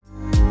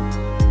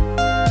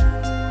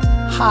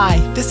Hi,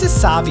 this is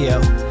Savio.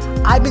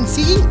 I've been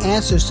seeking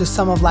answers to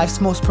some of life's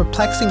most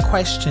perplexing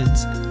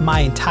questions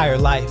my entire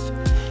life.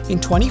 In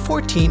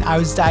 2014, I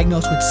was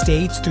diagnosed with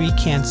stage 3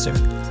 cancer,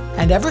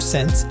 and ever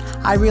since,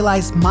 I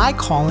realized my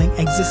calling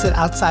existed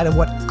outside of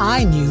what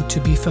I knew to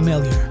be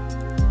familiar.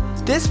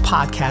 This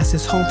podcast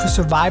is home for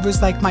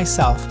survivors like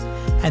myself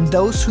and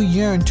those who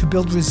yearn to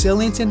build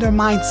resilience in their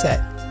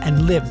mindset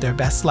and live their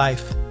best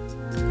life.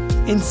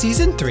 In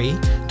Season 3,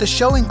 the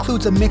show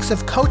includes a mix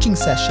of coaching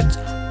sessions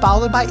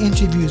followed by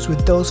interviews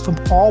with those from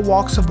all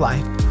walks of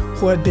life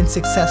who have been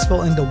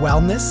successful in the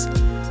wellness,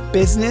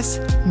 business,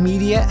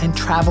 media, and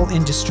travel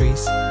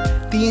industries.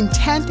 The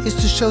intent is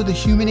to show the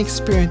human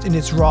experience in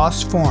its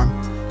rawest form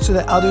so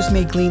that others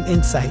may glean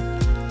insight.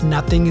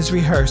 Nothing is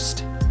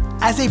rehearsed.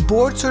 As a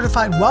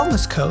board-certified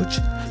wellness coach,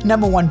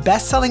 #1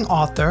 best-selling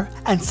author,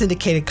 and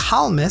syndicated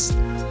columnist,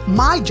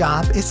 my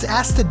job is to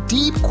ask the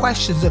deep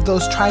questions of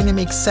those trying to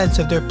make sense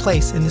of their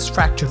place in this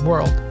fractured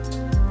world.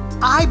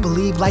 I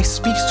believe life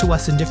speaks to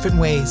us in different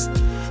ways.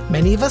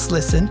 Many of us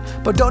listen,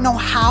 but don't know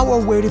how or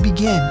where to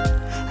begin.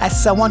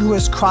 As someone who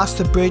has crossed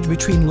the bridge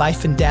between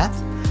life and death,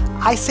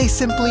 I say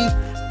simply,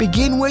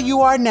 begin where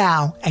you are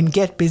now and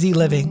get busy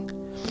living.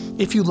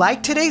 If you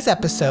like today's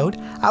episode,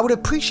 I would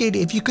appreciate it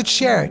if you could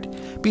share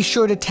it. Be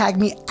sure to tag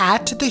me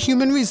at The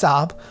Human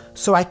Resolve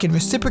so I can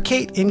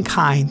reciprocate in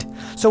kind.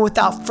 So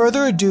without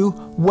further ado,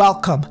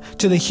 welcome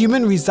to the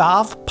Human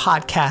Resolve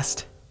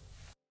podcast.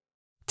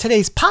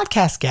 Today's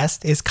podcast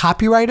guest is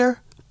copywriter,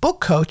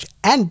 book coach,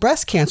 and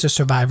breast cancer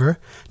survivor,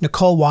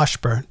 Nicole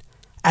Washburn.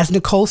 As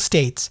Nicole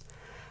states,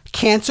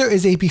 cancer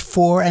is a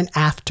before and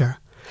after.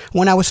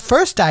 When I was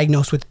first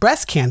diagnosed with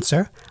breast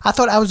cancer, I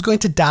thought I was going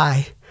to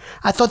die.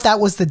 I thought that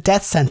was the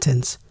death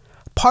sentence.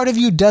 Part of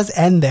you does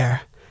end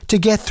there. To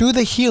get through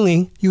the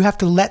healing, you have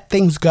to let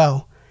things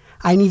go.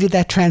 I needed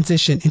that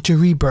transition into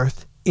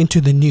rebirth, into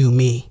the new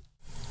me.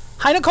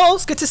 Hi, Nicole.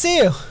 It's good to see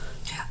you.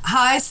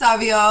 Hi,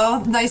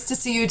 Savio. Nice to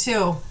see you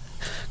too.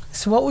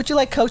 So what would you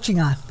like coaching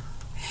on?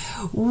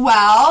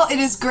 Well, it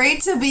is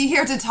great to be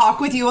here to talk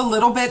with you a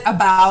little bit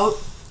about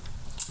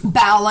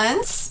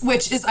balance,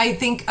 which is, I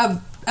think,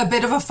 a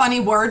bit of a funny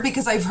word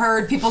because I've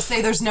heard people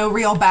say there's no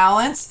real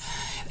balance,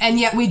 and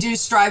yet we do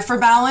strive for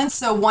balance.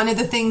 So one of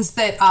the things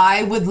that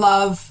I would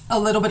love a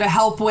little bit of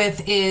help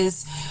with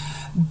is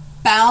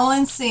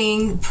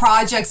balancing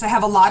projects. I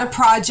have a lot of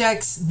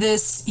projects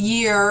this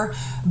year,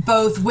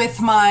 both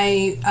with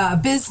my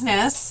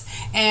business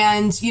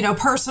and,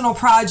 personal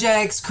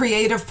projects,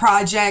 creative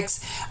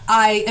projects.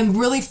 I am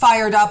really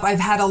fired up. I've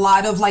had a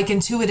lot of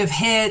intuitive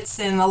hits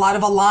and a lot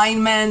of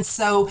alignments.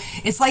 So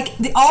it's like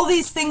all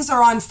these things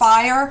are on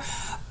fire,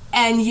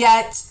 and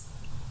yet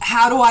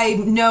how do I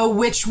know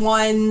which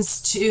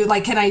ones to,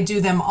 can I do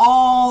them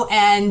all?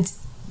 And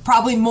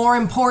probably more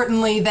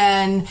importantly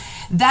than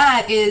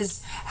that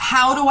is,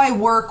 how do I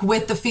work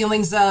with the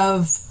feelings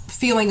of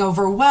feeling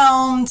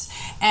overwhelmed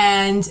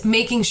and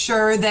making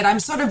sure that I'm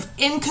sort of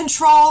in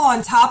control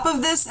on top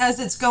of this as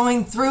it's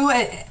going through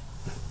it?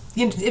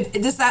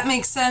 Does that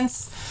make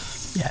sense?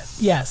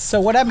 Yes. So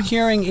what I'm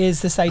hearing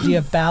is this idea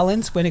of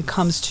balance when it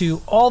comes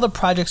to all the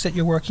projects that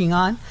you're working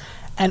on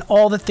and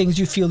all the things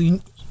you feel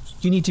you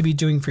need to be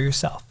doing for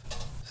yourself.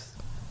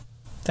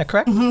 Is that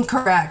correct? Mm-hmm,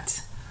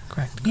 correct.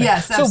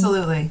 Yes,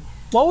 absolutely.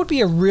 So what would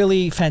be a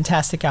really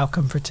fantastic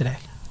outcome for today?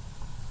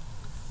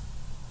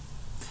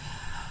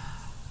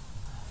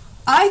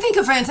 I think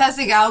a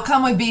fantastic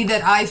outcome would be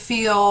that I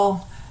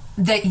feel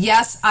that,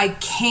 yes, I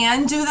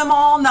can do them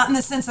all, not in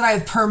the sense that I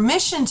have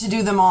permission to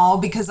do them all,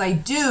 because I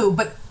do,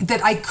 but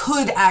that I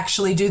could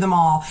actually do them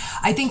all.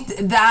 I think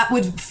that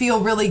would feel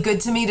really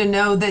good to me, to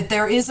know that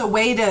there is a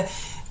way to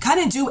kind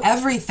of do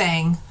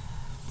everything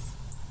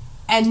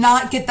and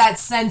not get that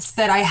sense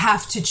that I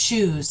have to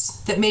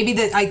choose, that maybe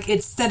that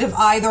instead of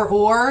either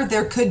or,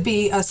 there could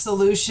be a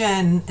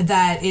solution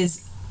that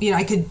is,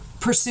 I could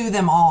pursue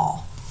them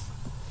all.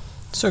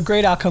 So a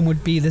great outcome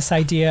would be this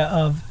idea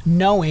of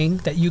knowing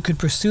that you could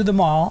pursue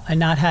them all and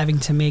not having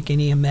to make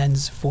any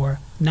amends for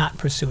not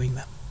pursuing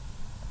them.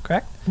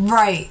 Correct?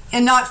 Right.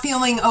 And not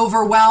feeling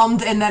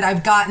overwhelmed and that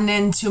I've gotten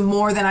into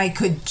more than I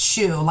could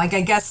chew. I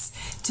guess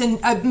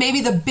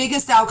maybe the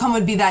biggest outcome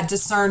would be that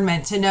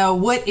discernment, to know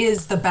what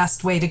is the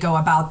best way to go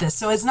about this.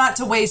 So as not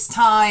to waste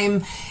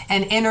time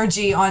and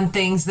energy on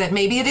things that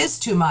maybe it is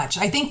too much.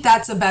 I think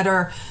that's a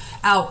better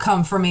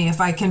outcome for me, if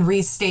I can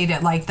restate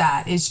it like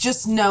that, is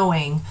just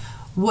knowing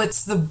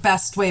what's the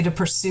best way to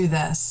pursue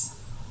this.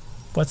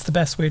 What's the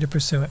best way to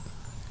pursue it?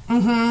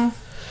 Mm-hmm.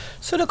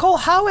 So Nicole,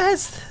 how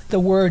has the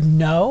word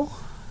no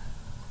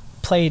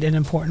played an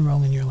important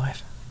role in your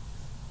life?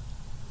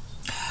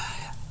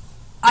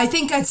 I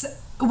think it's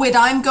when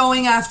I'm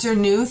going after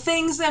new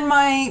things in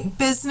my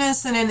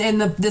business and in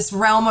this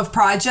realm of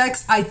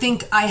projects, I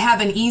think I have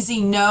an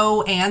easy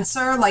no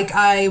answer.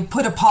 I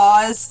put a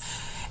pause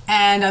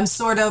and I'm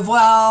sort of,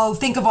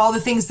 think of all the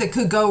things that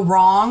could go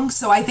wrong.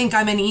 So I think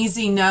I'm an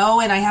easy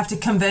no, and I have to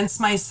convince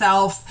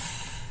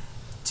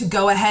myself to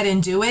go ahead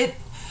and do it.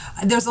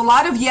 There's a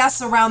lot of yes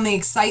around the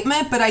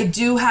excitement, but I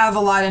do have a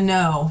lot of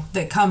no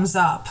that comes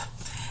up.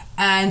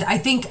 And I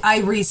think I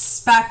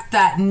respect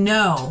that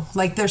no.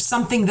 Like there's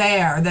something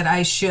there that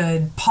I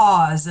should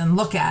pause and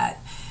look at.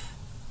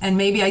 And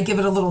maybe I give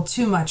it a little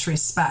too much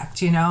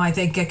respect, you know? I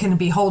think it can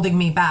be holding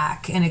me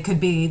back, and it could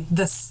be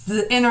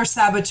the inner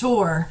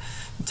saboteur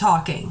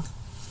talking.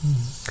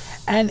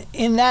 And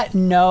in that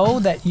no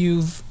that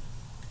you've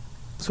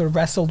sort of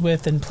wrestled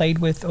with and played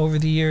with over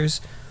the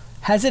years,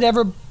 has it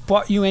ever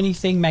brought you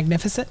anything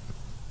magnificent?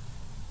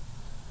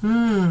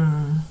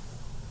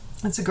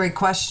 That's a great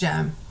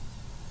question.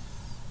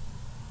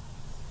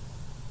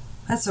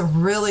 That's a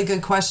really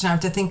good question. I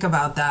have to think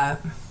about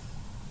that.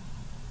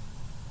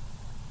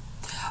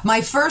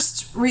 My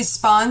first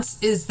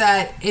response is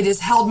that it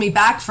has held me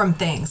back from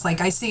things. Like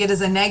I see it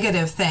as a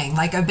negative thing.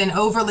 Like I've been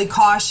overly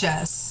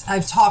cautious.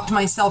 I've talked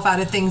myself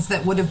out of things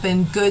that would have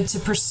been good to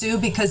pursue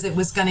because it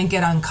was going to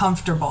get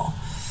uncomfortable.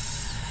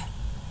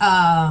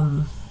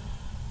 But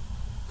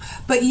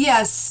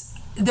yes,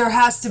 there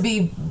has to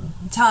be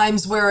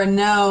times where a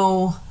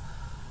no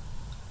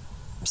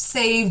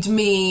saved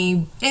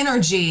me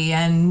energy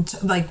and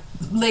like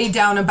laid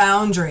down a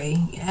boundary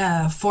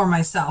for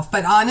myself.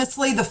 But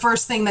honestly, the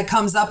first thing that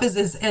comes up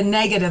is a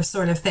negative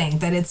sort of thing,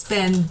 that it's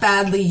been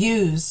badly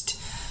used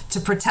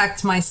to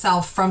protect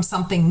myself from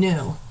something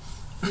new.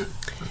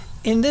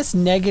 In this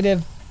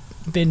negative,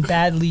 been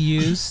badly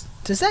used,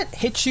 does that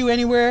hit you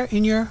anywhere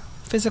in your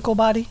physical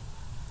body?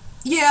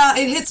 Yeah,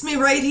 it hits me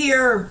right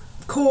here,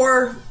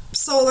 core,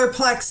 solar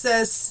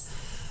plexus,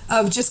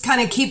 of just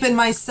kind of keeping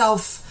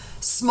myself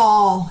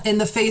small in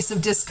the face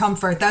of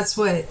discomfort. That's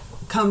what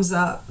comes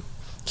up.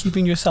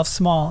 Keeping yourself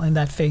small in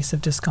that face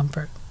of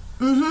discomfort.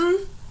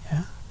 Mm-hmm.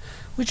 Yeah.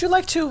 Would you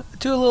like to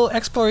do a little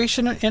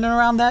exploration in and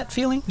around that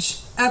feeling?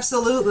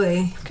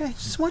 Absolutely. Okay.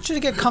 Just want you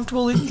to get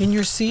comfortable in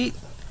your seat.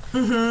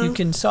 Mm-hmm. You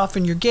can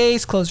soften your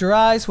gaze, close your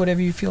eyes,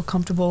 whatever you feel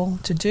comfortable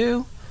to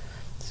do.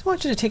 Just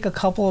want you to take a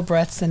couple of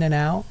breaths in and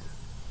out.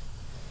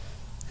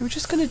 And we're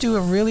just going to do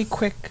a really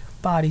quick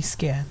body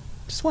scan.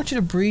 Just want you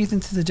to breathe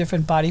into the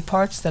different body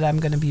parts that I'm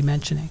going to be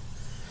mentioning.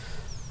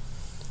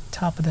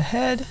 Top of the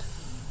head,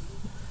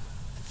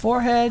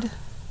 forehead,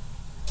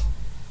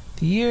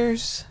 the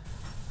ears,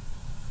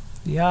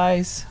 the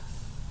eyes,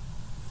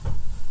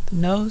 the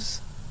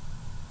nose,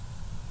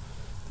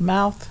 the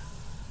mouth,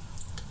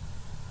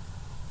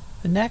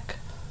 the neck,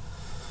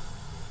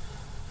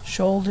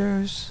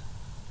 shoulders,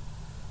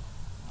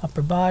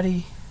 upper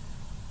body,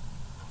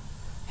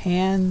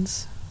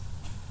 hands,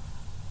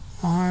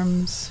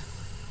 arms,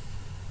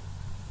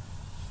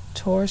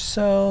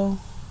 torso,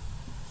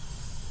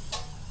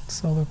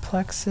 solar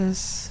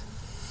plexus,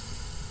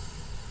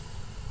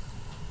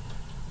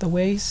 the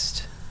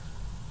waist,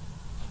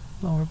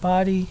 lower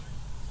body,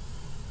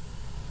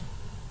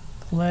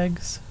 the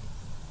legs,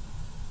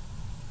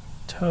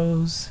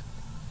 toes.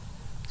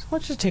 Just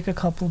want you to take a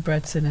couple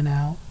breaths in and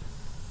out.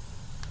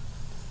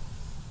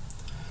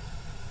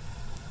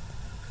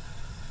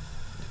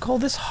 Nicole,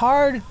 this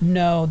hard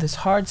no, this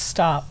hard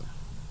stop.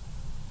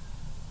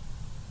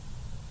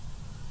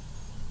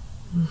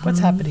 What's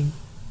happening?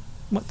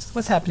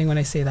 What's happening when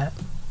I say that?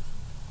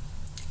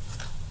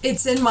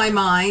 It's in my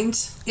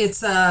mind.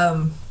 It's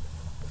a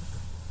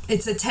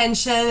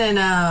tension and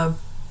a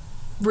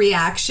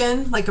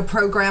reaction, like a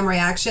program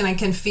reaction. I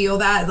can feel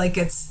that, like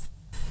it's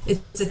a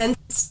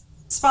tense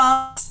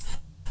response,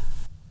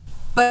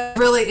 but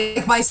really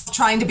it's myself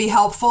trying to be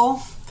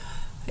helpful.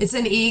 It's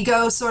an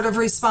ego sort of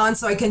response,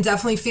 so I can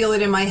definitely feel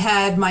it in my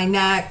head, my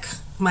neck,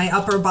 my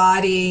upper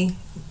body,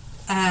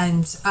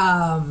 and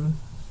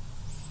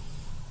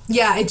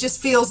yeah, it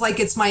just feels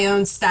like it's my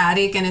own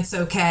static, and it's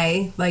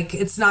okay. Like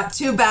it's not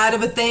too bad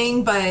of a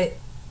thing, but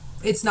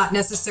it's not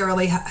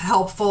necessarily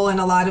helpful in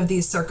a lot of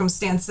these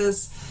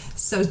circumstances.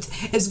 So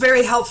it's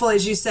very helpful,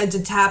 as you said,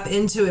 to tap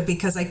into it,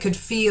 because I could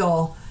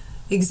feel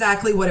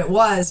exactly what it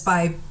was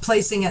by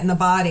placing it in the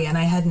body, and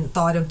I hadn't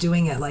thought of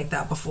doing it like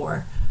that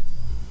before.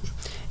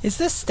 Is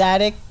this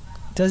static?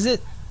 Does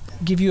it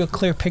give you a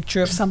clear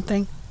picture of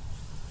something?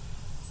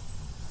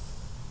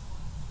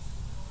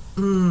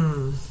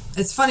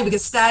 It's funny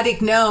because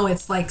static, no,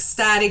 it's like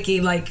staticky,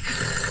 like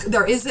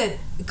there isn't,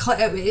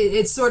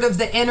 it's sort of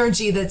the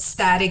energy that's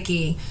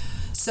staticky.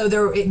 So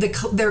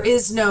there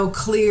is no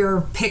clear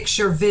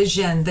picture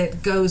vision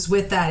that goes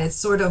with that. It's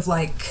sort of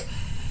like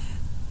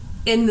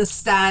in the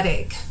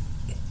static.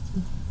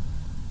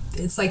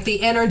 It's like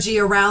the energy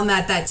around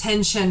that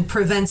tension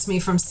prevents me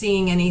from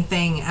seeing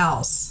anything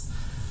else.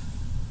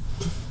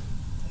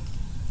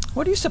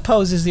 What do you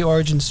suppose is the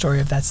origin story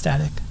of that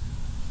static?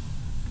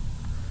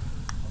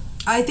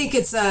 I think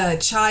it's a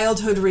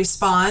childhood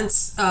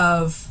response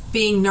of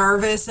being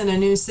nervous in a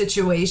new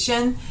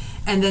situation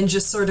and then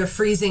just sort of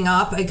freezing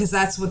up, because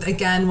that's what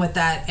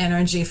that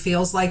energy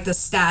feels like. The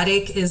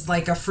static is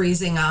like a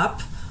freezing up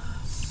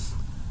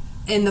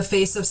in the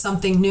face of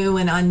something new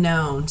and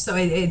unknown. So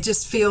it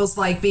just feels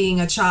like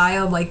being a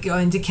child, like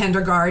going to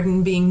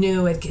kindergarten, being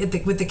new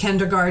with the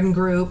kindergarten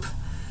group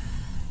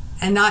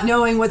and not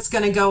knowing what's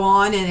going to go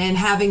on, and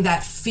having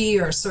that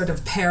fear sort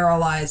of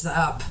paralyze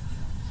up.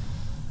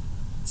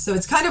 So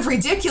it's kind of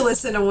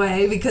ridiculous in a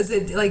way, because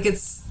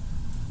it's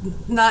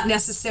not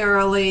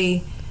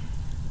necessarily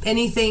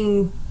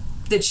anything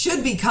that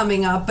should be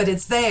coming up, but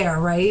it's there,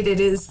 right? It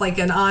is like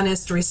an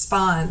honest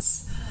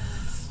response.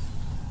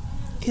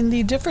 In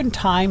the different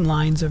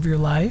timelines of your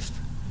life,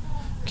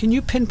 can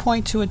you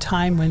pinpoint to a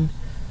time when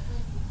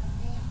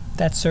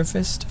that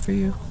surfaced for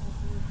you?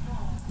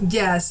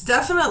 Yes,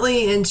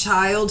 definitely in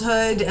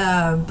childhood.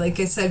 Like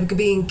I said,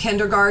 being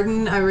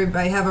kindergarten,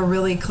 I have a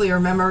really clear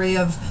memory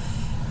of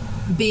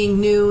being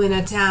new in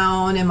a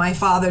town and my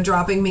father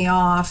dropping me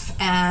off,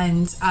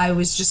 and I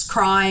was just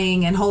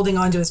crying and holding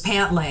onto his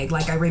pant leg.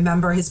 Like I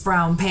remember his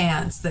brown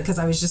pants because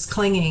I was just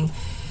clinging.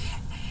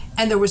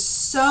 And there was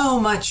so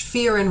much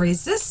fear and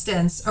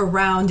resistance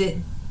around it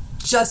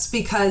just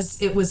because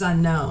it was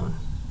unknown.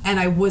 And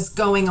I was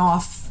going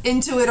off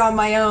into it on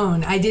my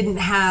own. I didn't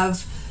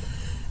have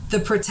the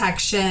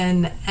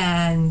protection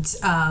and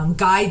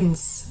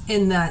guidance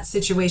in that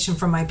situation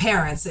from my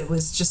parents. It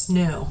was just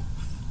new.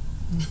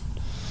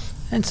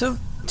 And so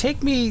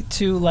take me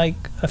to like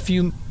a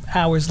few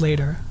hours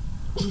later.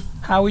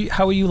 How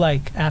were you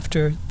like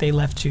after they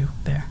left you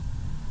there?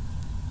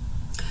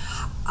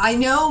 I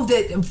know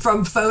that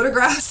from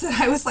photographs that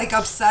I was like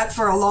upset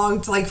for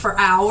for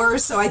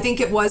hours. So I think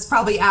it was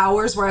probably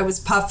hours where I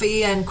was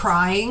puffy and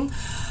crying.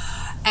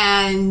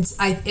 And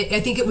I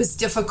think it was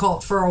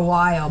difficult for a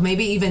while,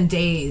 maybe even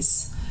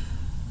days.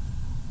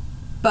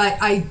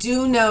 But I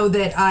do know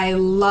that I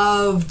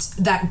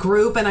loved that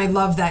group and I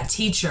loved that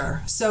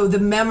teacher. So the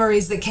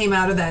memories that came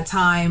out of that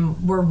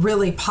time were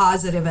really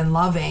positive and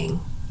loving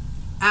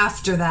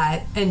after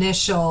that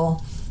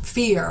initial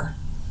fear.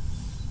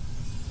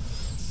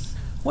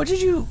 What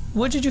did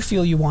you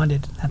feel you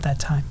wanted at that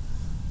time?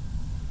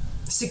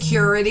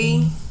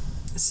 Security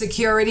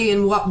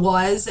in what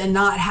was, and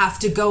not have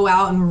to go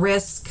out and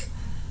risk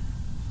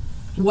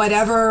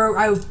whatever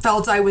I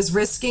felt I was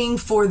risking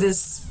for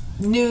this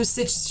new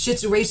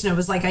situation. It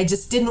was like I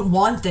just didn't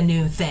want the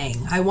new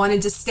thing. I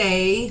wanted to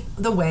stay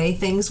the way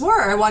things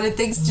were. I wanted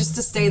things just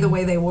to stay the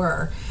way they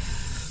were.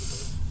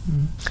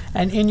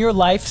 And in your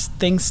life,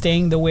 things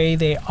staying the way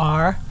they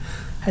are,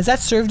 has that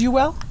served you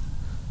well?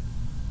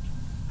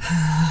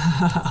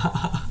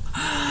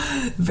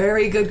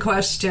 Very good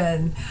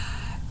question.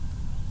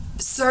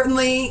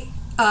 Certainly,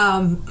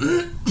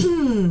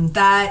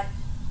 that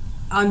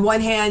on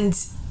one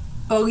hand,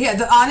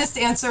 the honest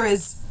answer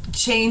is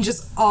change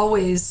is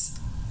always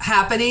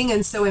happening,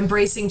 and so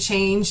embracing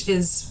change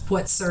is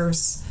what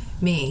serves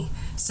me.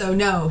 So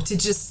no, to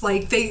just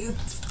like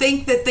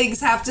think that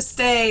things have to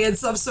stay in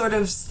some sort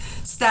of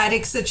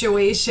static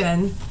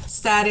situation,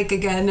 static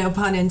again, no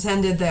pun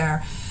intended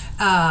there,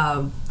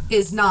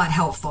 is not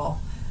helpful.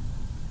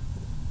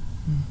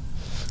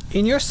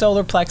 In your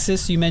solar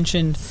plexus, you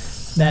mentioned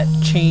that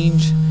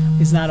change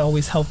is not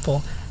always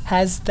helpful.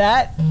 Has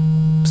that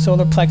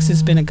solar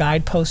plexus been a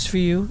guidepost for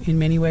you in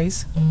many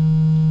ways?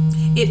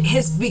 It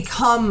has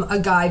become a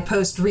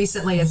guidepost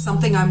recently. It's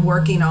something I'm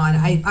working on.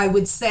 I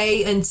would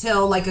say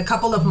until like a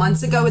couple of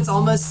months ago, it's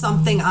almost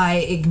something I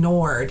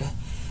ignored.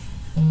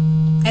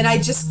 And I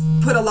just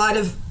put a lot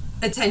of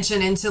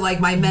attention into like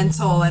my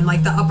mental and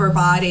like the upper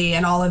body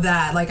and all of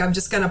that. Like I'm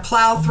just going to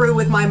plow through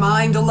with my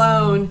mind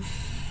alone.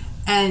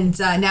 And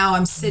now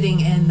I'm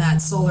sitting in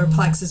that solar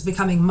plexus,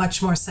 becoming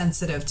much more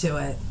sensitive to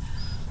it.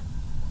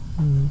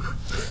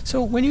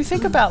 So when you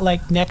think about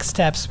like next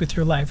steps with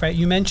your life, right?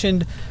 You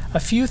mentioned a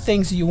few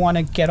things that you want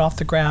to get off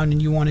the ground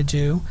and you want to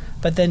do,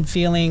 but then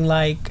feeling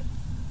like,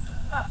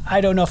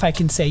 I don't know if I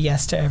can say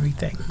yes to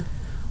everything.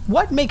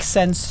 What makes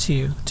sense to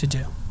you to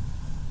do?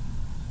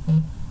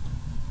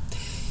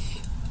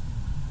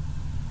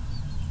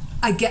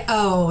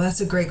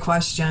 That's a great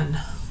question.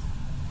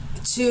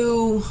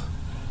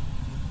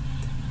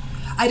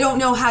 I don't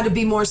know how to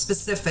be more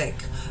specific,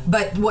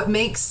 but what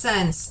makes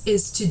sense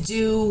is to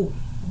do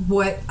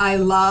what I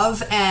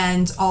love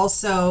and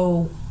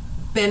also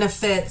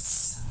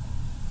benefits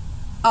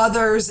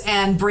others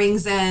and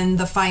brings in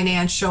the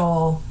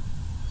financial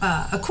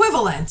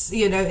equivalent,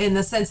 in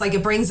the sense like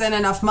it brings in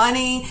enough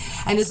money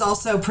and is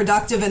also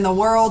productive in the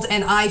world,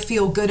 and I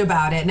feel good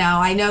about it.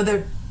 Now, I know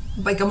that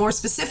like a more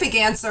specific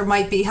answer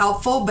might be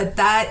helpful, but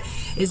that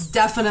is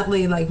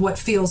definitely like what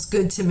feels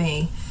good to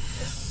me.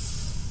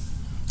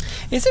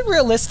 Is it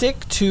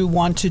realistic to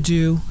want to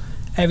do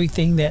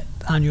everything that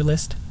on your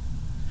list?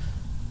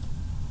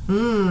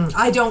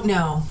 I don't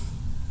know.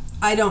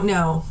 I'm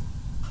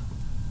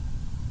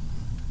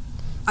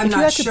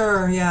not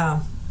sure,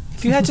 yeah.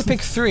 If you had to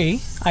pick 3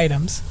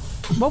 items,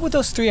 what would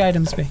those 3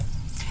 items be?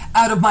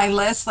 Out of my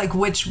list, like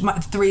which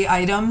 3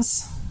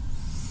 items?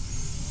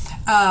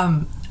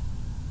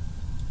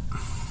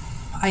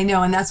 I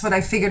know, and that's what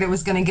I figured it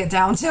was going to get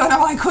down to. And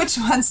I'm like, which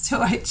ones do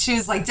I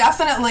choose? Like,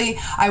 definitely,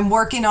 I'm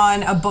working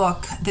on a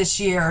book this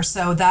year.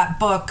 So that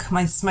book,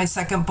 my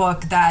second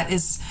book, that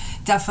is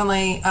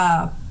definitely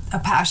a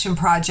passion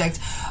project.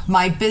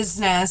 My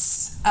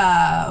business,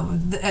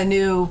 a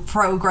new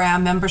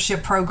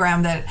membership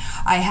program that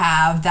I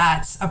have,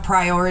 that's a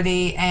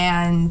priority.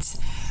 And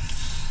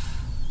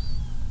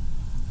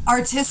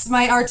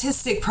my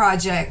artistic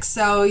project.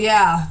 So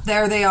yeah,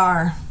 there they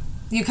are.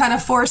 You kind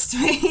of forced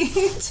me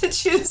to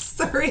choose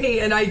three,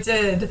 and I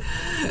did.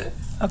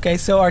 Okay,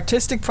 so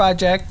artistic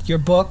project, your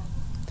book,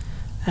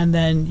 and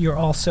then you're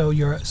also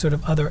your sort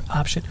of other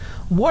option.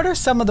 What are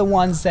some of the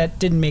ones that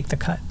didn't make the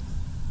cut?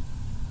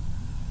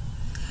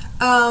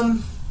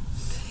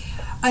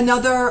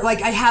 Another,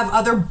 like, I have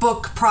other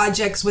book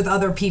projects with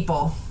other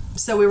people.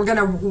 So we were going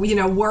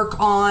to, work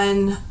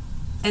on,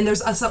 and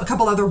there's a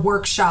couple other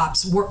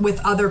workshops with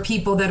other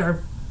people that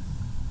are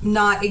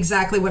not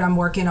exactly what I'm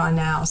working on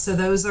now. So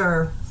those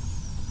are,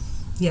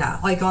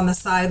 like on the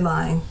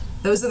sideline.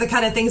 Those are the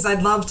kind of things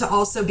I'd love to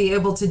also be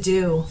able to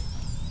do.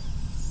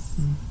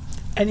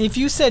 And if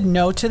you said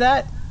no to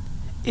that,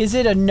 is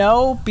it a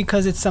no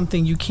because it's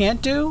something you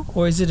can't do,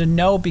 or is it a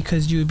no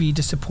because you would be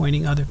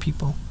disappointing other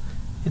people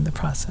in the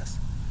process?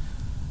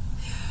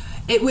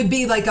 It would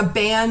be like a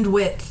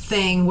bandwidth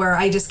thing where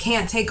I just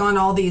can't take on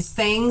all these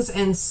things,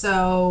 and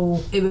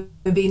so it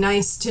would be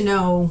nice to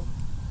know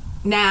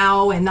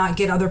now and not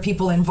get other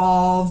people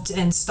involved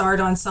and start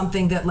on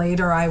something that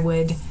later I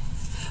would.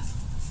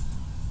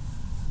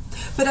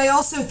 But I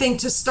also think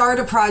to start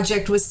a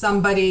project with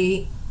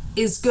somebody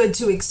is good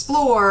to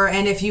explore,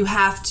 and if you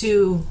have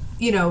to,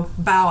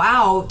 bow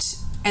out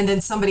and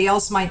then somebody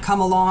else might come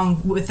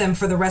along with them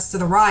for the rest of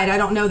the ride, I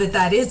don't know that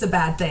that is a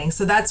bad thing.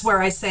 So that's where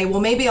I say,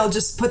 well, maybe I'll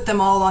just put them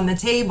all on the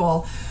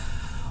table.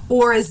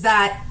 Or is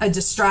that a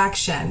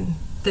distraction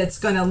that's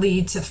going to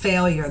lead to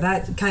failure?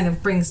 That kind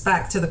of brings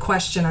back to the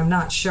question. I'm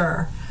not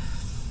sure.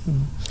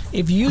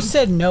 If you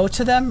said no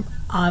to them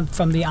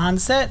from the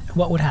onset,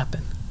 what would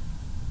happen?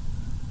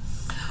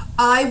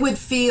 I would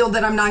feel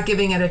that I'm not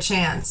giving it a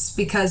chance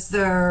because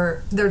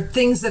they're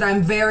things that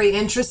I'm very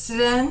interested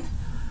in.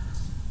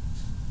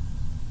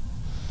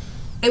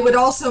 It would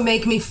also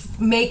make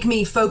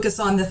me focus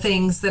on the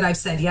things that I've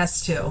said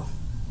yes to.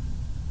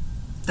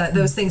 That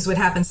those things would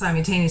happen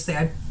simultaneously.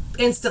 I'd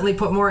instantly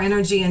put more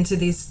energy into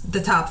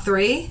the top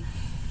three,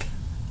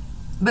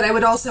 but I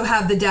would also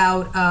have the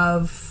doubt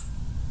of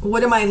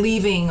what am I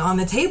leaving on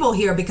the table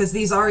here, because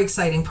these are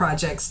exciting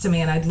projects to me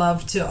and I'd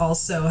love to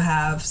also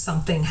have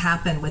something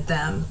happen with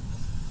them.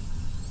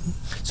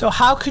 So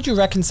how could you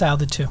reconcile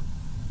the two?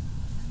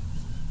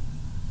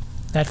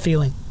 That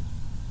feeling?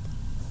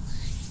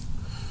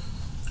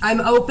 I'm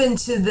open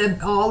to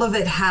all of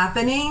it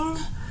happening.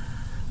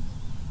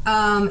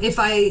 If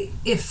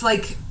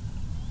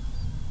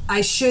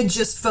I should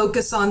just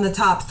focus on the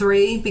top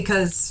three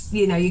because,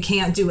 you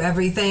can't do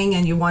everything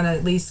and you want to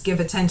at least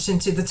give attention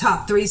to the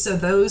top three so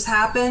those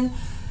happen,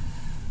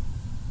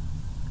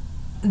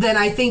 then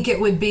I think it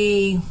would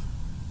be,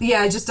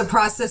 just a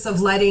process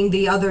of letting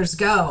the others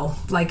go.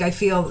 Like I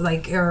feel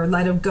like, or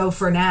let them go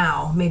for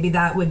now. Maybe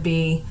that would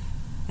be,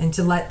 and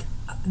to let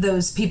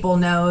those people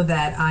know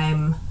that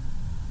I'm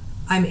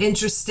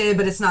interested,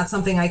 but it's not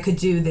something I could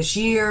do this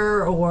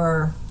year,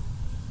 or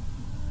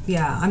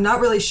I'm not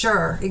really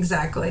sure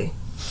exactly.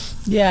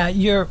 Yeah,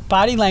 your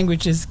body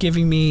language is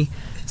giving me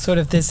sort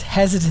of this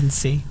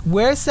hesitancy.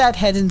 Where is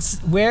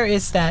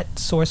that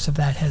source of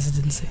that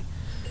hesitancy?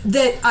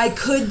 That I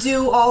could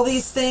do all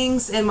these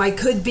things and I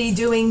could be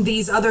doing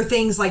these other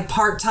things like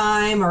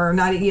part-time or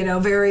not,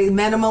 very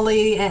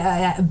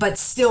minimally, but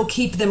still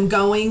keep them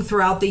going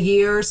throughout the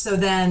year. So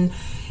then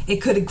it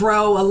could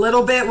grow a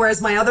little bit,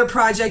 whereas my other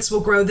projects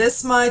will grow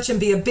this much and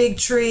be a big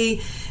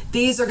tree.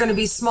 These are going to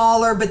be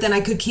smaller, but then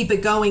I could keep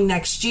it going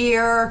next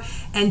year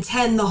and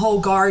tend the whole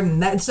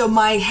garden. So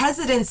my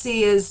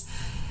hesitancy is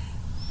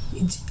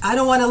I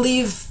don't want to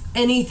leave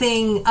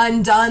anything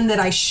undone that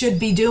I should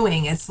be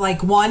doing. It's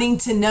like wanting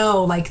to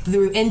know, like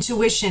through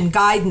intuition,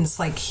 guidance,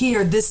 like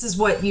here, this is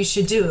what you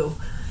should do.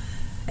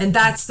 And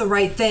that's the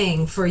right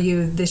thing for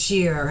you this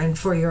year and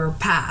for your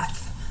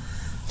path.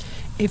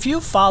 If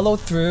you follow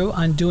through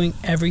on doing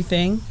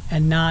everything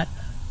and not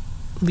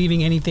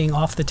leaving anything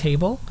off the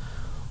table,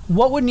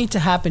 what would need to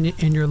happen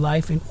in your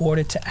life in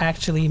order to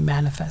actually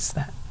manifest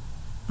that?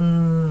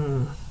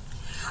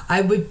 I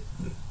would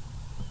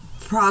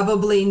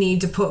probably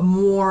need to put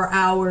more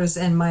hours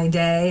in my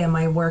day and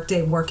my work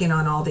day working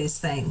on all these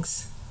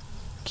things.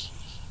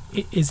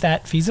 Is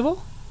that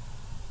feasible?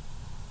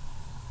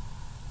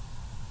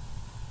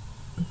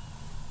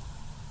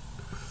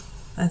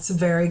 That's a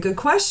very good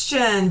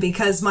question,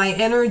 because my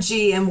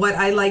energy and what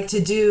I like to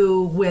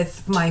do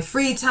with my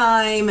free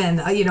time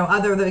and,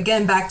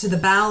 again, back to the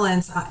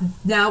balance,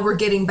 now we're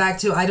getting back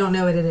to, I don't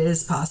know if it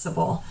is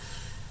possible.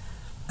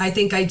 I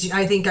think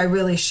I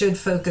really should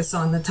focus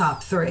on the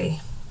top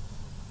three.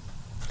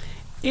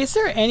 Is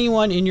there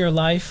anyone in your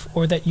life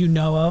or that you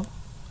know of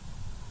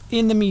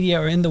in the media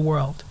or in the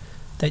world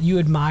that you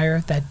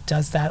admire that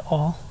does that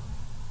all?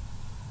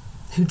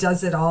 Who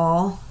does it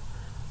all?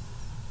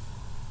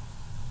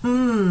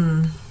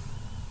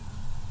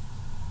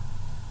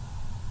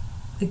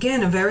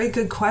 Again, a very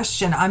good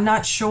question. I'm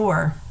not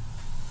sure.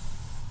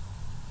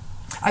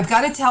 I've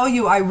got to tell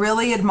you, I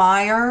really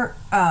admire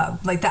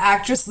like the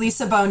actress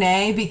Lisa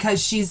Bonet,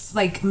 because she's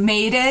like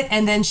made it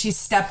and then she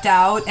stepped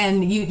out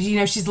and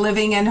she's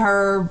living in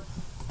her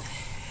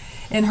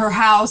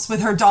house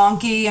with her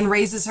donkey and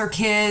raises her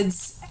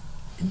kids.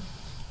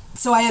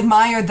 So I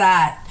admire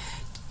that.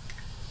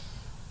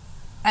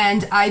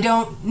 And I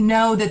don't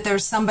know that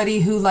there's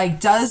somebody who like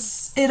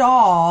does it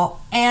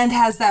all and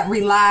has that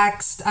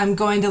relaxed, I'm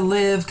going to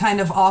live kind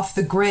of off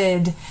the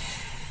grid.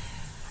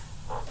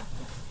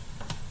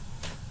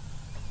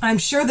 I'm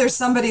sure there's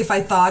somebody if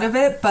I thought of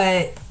it,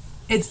 but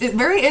it's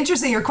very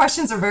interesting. Your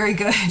questions are very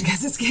good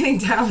because it's getting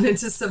down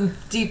into some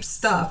deep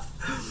stuff.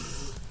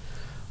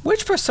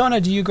 Which persona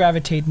do you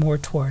gravitate more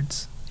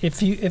towards?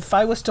 If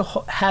I was to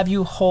have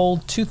you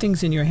hold two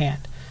things in your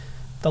hand,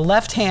 the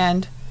left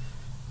hand,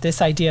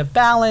 this idea of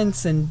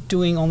balance and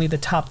doing only the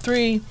top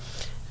three,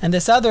 and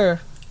this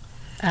other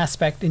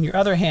aspect in your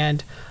other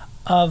hand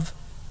of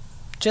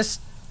just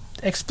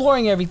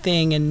exploring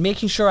everything and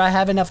making sure I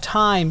have enough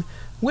time,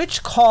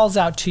 which calls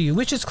out to you?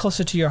 Which is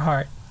closer to your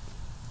heart?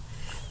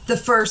 The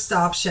first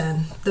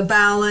option, the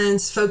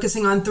balance,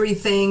 focusing on three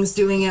things,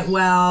 doing it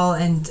well,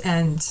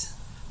 and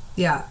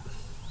yeah.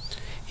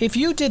 If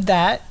you did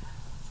that,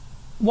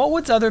 what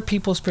would other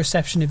people's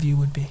perception of you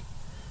would be?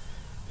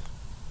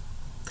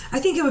 I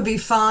think it would be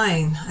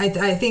fine.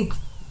 I think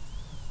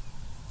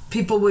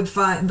people would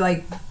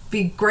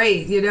be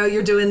great. You know,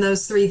 you're doing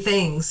those three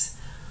things.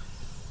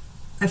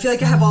 I feel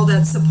like I have all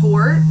that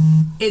support.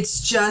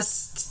 It's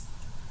just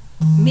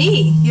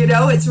me, you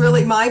know, it's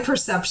really my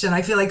perception.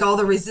 I feel like all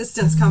the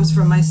resistance comes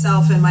from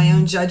myself and my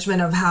own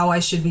judgment of how I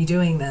should be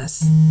doing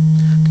this.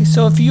 Okay,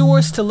 so if you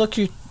were to look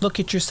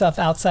at yourself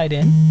outside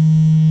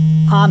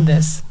in on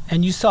this,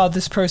 and you saw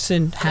this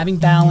person having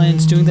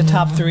balance, doing the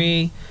top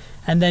three,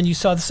 and then you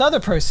saw this other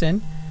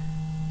person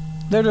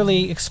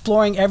literally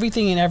exploring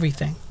everything and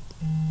everything,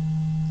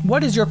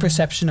 what is your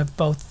perception of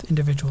both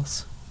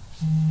individuals?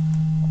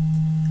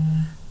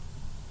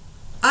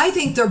 I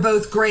think they're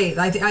both great.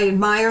 I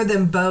admire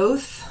them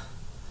both.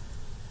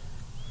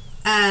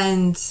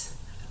 And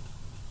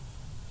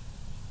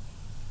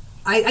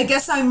I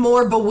guess I'm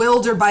more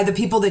bewildered by the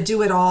people that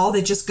do it all,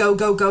 that just go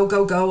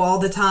all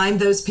the time.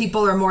 Those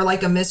people are more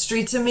like a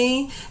mystery to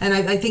me. And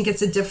I think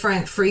it's a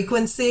different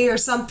frequency or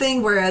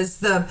something. Whereas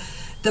the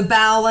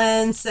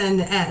balance and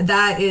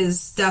that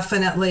is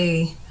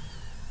definitely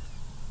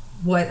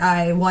what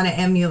I want to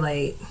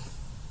emulate.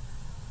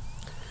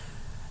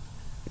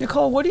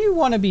 Nicole, what do you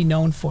want to be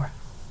known for?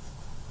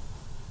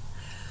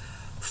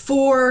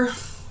 For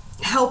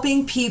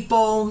helping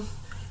people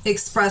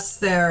express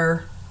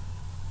their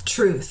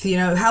truth, you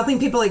know, helping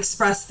people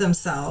express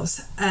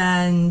themselves,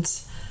 and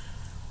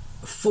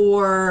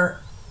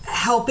for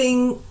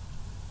helping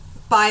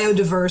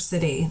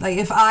biodiversity. Like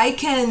if I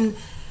can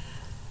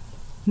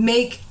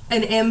make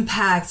an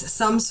impact,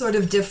 some sort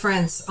of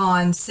difference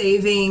on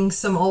saving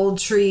some old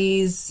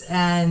trees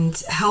and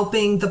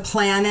helping the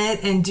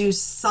planet and do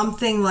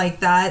something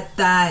like that,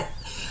 that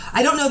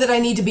I don't know that I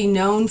need to be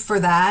known for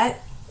that,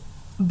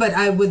 but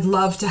I would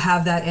love to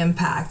have that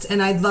impact.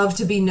 And I'd love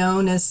to be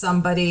known as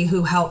somebody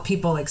who helped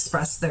people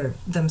express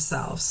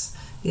themselves.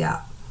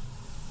 Yeah.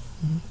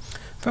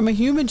 From a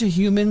human to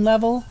human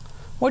level,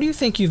 what do you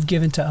think you've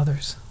given to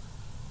others?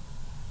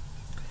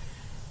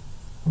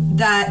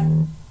 That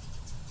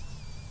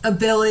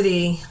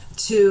ability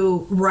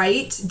to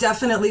write,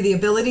 definitely the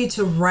ability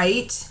to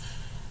write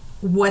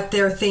what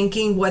they're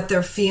thinking, what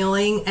they're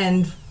feeling,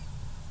 and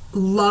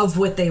love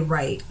what they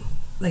write.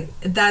 Like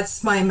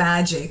that's my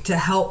magic, to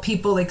help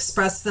people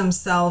express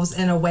themselves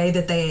in a way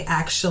that they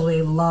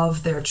actually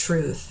love their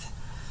truth.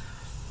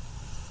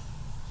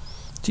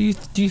 Do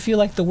you feel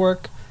like the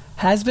work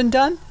has been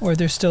done, or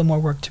there's still more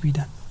work to be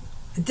done?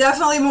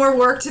 Definitely more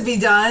work to be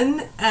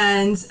done,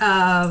 and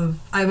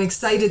I'm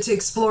excited to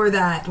explore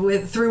that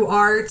through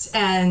art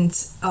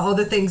and all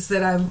the things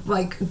that I'm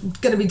like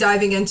going to be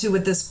diving into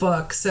with this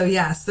book. So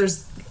yes,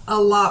 there's a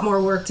lot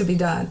more work to be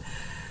done.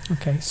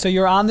 Okay, so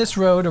you're on this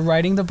road of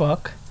writing the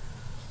book.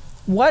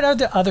 What are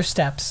the other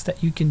steps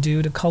that you can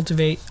do to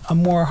cultivate a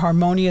more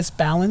harmonious,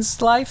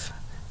 balanced life,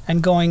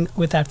 and going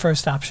with that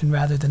first option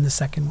rather than the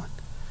second one?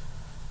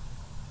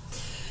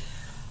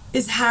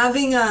 Is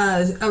having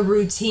a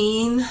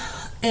routine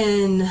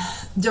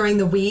during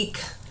the week,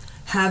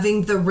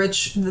 having the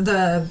routine,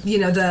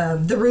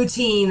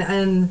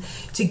 and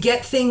to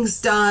get things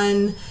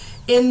done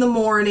in the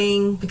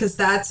morning, because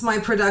that's my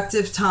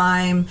productive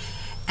time,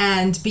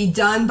 and be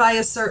done by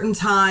a certain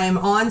time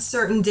on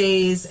certain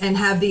days, and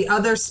have the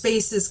other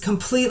spaces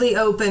completely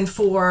open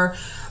for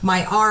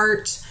my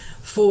art,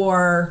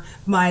 for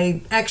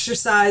my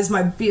exercise,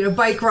 my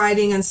bike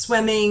riding and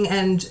swimming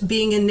and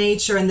being in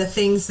nature and the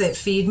things that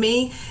feed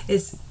me.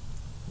 Is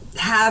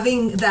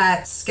having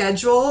that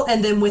schedule,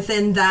 and then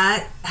within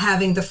that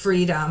having the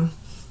freedom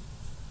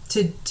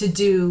to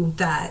do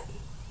that.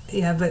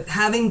 Yeah, but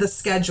having the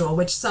schedule,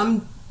 which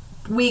some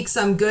weeks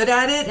I'm good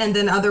at it, and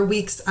then other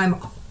weeks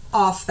I'm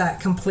off that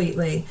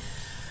completely.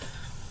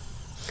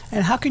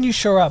 And how can you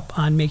show up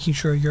on making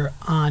sure you're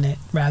on it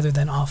rather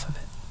than off of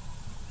it?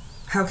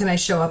 How can I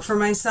show up for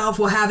myself?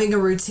 Well, having a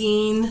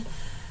routine,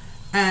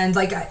 and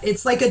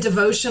it's like a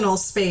devotional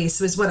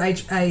space is what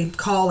I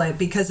call it,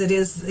 because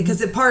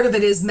part of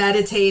it is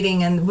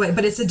meditating,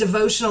 but it's a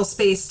devotional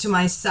space to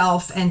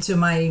myself and to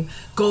my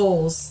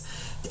goals,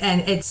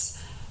 and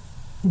it's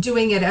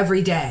doing it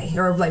every day,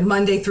 or like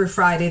Monday through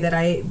Friday, that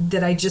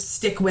I just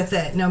stick with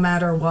it no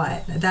matter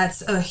what.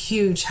 That's a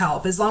huge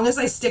help. As long as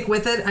I stick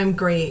with it, I'm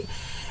great.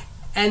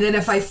 And then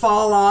if I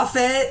fall off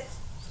it,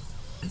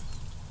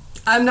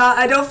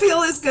 I don't feel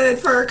as good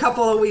for a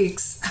couple of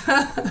weeks.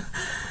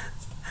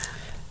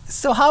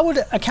 So how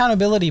would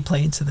accountability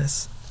play into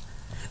this?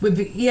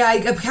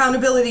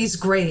 Accountability is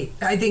great.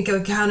 I think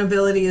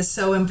accountability is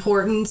so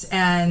important,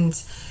 and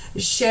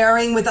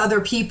sharing with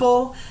other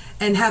people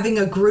and having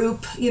a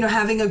group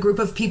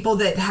of people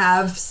that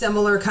have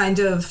similar kind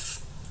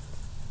of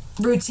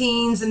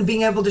routines and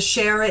being able to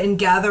share it and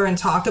gather and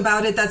talk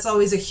about it, that's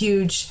always a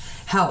huge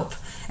help.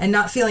 And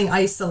not feeling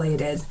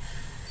isolated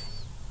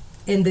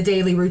in the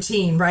daily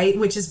routine, right?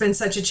 Which has been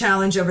such a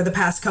challenge over the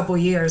past couple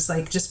years,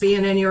 like just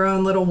being in your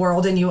own little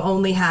world and you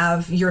only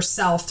have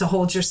yourself to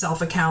hold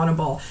yourself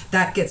accountable.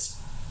 That gets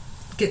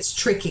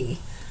tricky.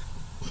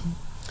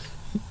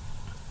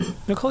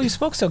 Nicole, you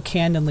spoke so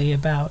candidly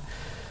about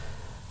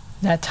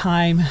that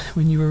time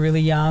when you were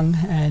really young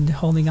and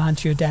holding on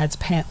to your dad's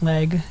pant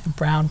leg,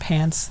 brown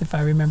pants, if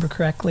I remember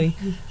correctly.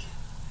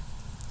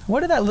 What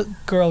did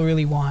that girl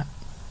really want?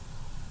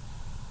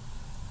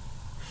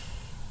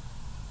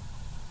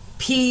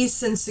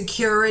 Peace and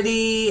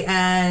security,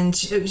 and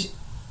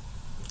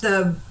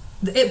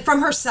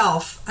from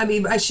herself. I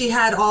mean, she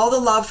had all the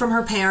love from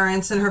her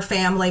parents and her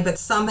family, but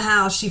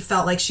somehow she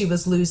felt like she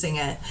was losing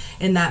it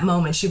in that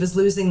moment. She was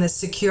losing this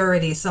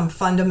security, some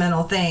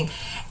fundamental thing.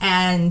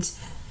 And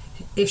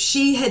if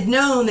she had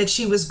known that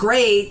she was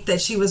great,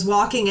 that she was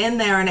walking in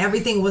there and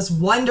everything was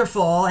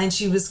wonderful and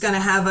she was going to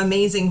have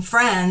amazing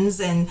friends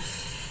and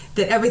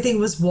that everything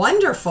was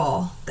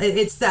wonderful,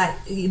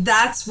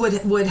 that's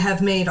what would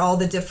have made all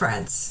the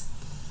difference.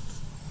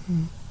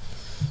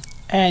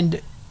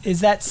 And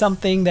is that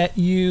something that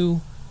you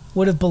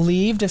would have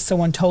believed if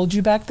someone told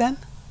you back then?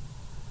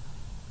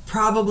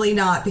 Probably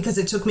not, because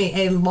it took me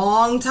a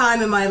long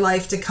time in my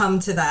life to come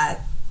to that.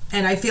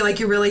 And I feel like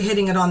you're really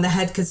hitting it on the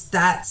head, because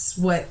that's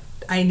what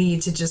I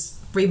need to just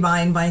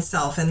remind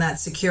myself, and that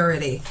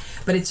security.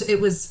 But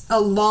it was a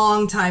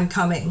long time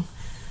coming.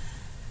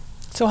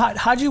 So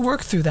how'd you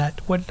work through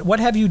that?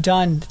 What have you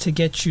done to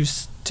get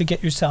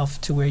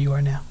yourself to where you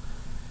are now?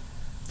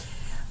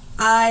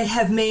 I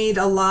have made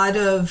a lot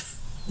of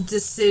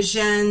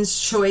decisions,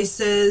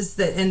 choices,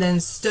 and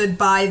then stood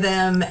by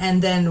them,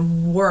 and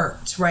then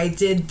worked, right?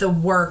 Did the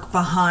work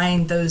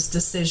behind those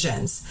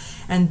decisions.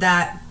 And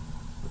that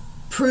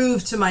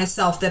proved to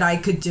myself that I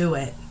could do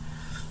it.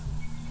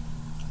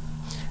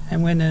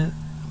 And when a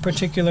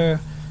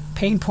particular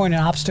pain point, an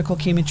obstacle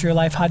came into your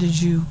life, how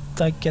did you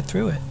get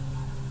through it?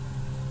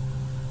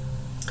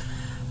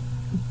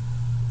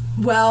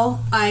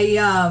 Well,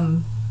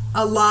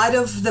 a lot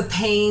of the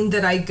pain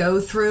that I go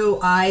through,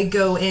 I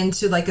go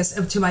into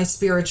to my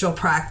spiritual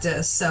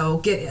practice.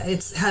 So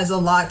it has a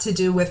lot to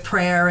do with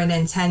prayer and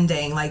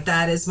intending. Like,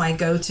 that is my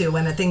go-to.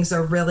 When things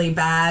are really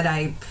bad,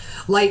 I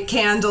light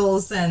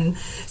candles and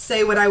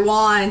say what I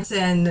want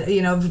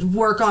and,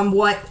 work on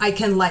what I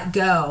can let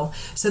go.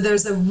 So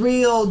there's a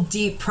real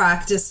deep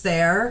practice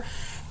there.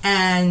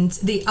 And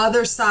the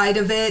other side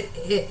of it,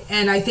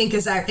 and I think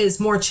is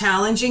more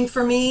challenging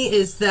for me,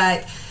 is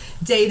that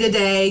day to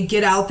day,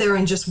 get out there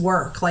and just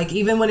work. Like,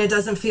 even when it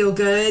doesn't feel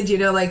good,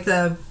 like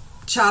the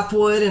chop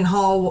wood and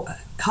haul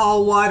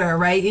water,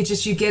 right?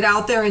 You get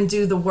out there and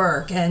do the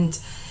work. And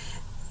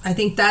I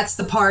think that's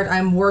the part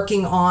I'm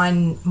working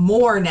on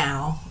more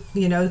now,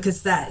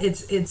 because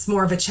it's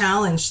more of a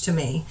challenge to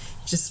me.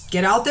 Just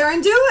get out there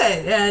and do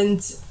it.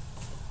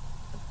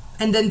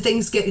 And then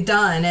things get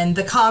done. And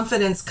the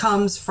confidence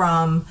comes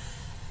from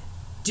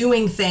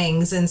doing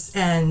things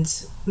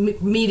and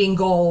meeting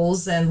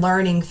goals and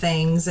learning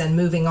things and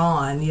moving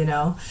on,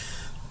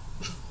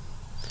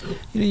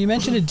 You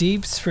mentioned a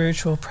deep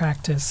spiritual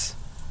practice.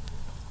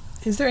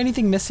 Is there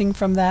anything missing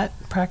from that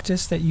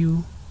practice that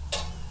you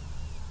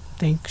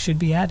think should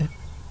be added?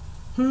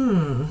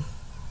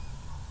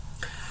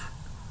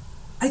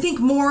 I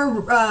think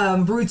more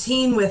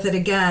routine with it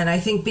again. I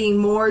think being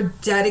more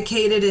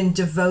dedicated and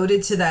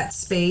devoted to that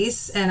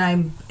space,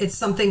 and it's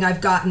something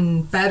I've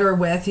gotten better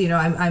with.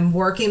 I'm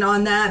working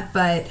on that,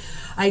 but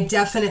I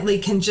definitely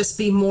can just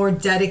be more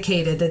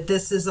dedicated, that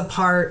this is a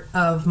part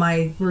of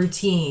my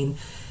routine,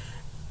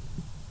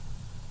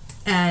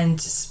 and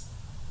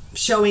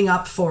showing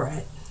up for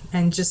it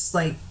and just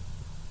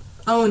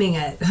owning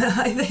it.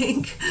 I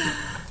think.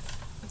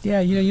 Yeah,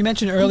 you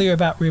mentioned earlier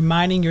about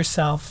reminding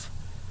yourself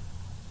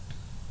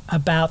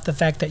about the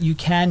fact that you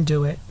can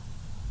do it,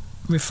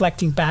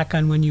 reflecting back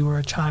on when you were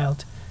a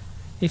child.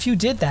 If you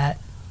did that,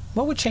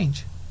 what would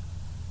change?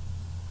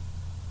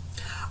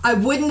 I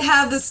wouldn't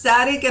have the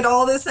static and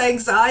all this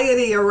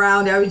anxiety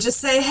around it. I would just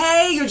say,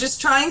 hey, you're just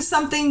trying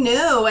something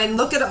new, and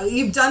look at,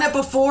 you've done it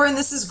before, and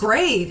this is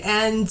great,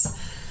 and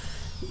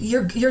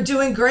you're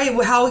doing great.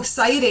 How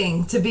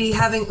exciting to be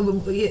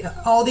having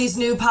all these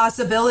new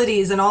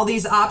possibilities and all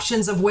these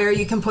options of where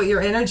you can put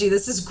your energy.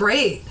 This is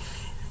great.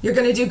 You're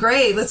going to do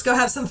great. Let's go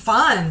have some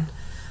fun.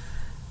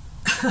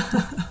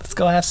 Let's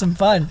go have some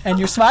fun. And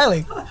you're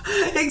smiling.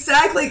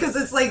 Exactly, because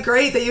it's like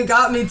great that you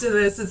got me to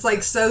this. It's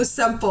like so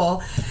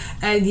simple,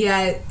 and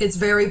yet it's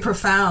very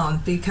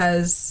profound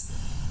because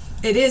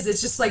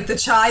it's just like the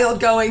child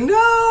going, no,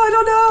 I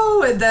don't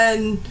know, and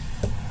then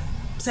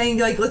saying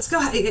like, let's go.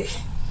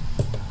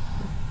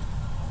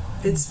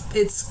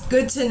 It's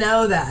good to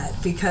know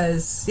that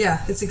because,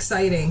 yeah, it's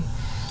exciting.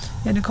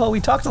 And Nicole, we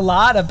talked a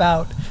lot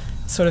about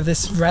sort of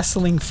this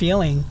wrestling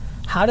feeling.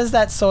 How does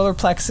that solar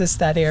plexus,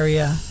 that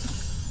area,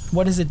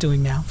 what is it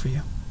doing now for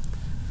you?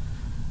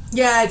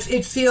 Yeah,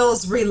 it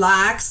feels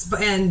relaxed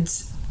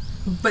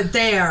but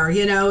there,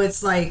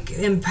 it's like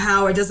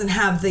empowered. It doesn't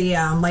have the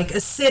like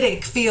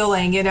acidic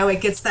feeling,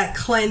 it gets that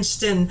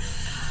clenched, and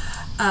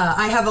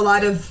I have a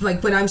lot of,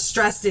 like, when I'm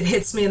stressed, it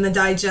hits me in the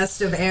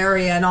digestive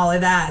area and all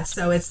of that.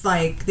 So it's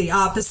like the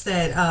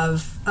opposite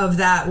of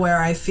that, where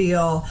I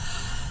feel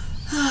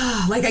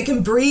like I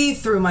can breathe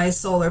through my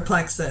solar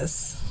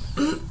plexus.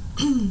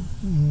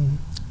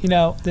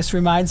 This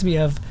reminds me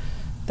of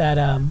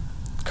that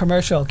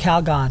commercial,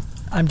 Calgon.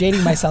 I'm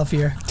dating myself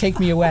here. Take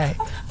me away.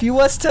 If you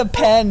was to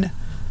pen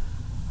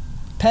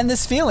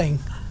this feeling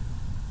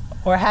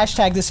or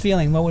hashtag this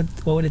feeling, what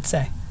would it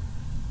say?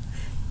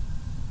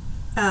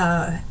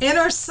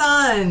 Inner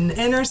sun,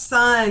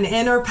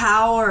 inner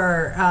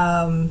power.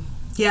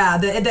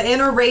 The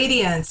inner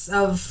radiance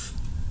of,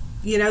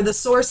 the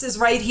source is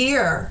right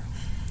here.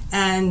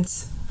 And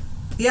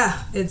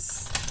yeah,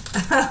 it's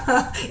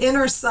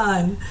inner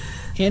sun.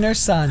 Inner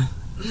sun.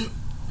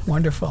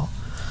 Wonderful.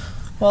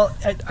 Well,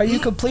 are you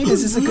complete?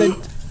 Is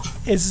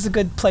this a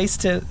good place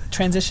to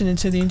transition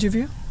into the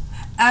interview?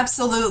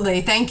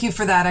 Absolutely. Thank you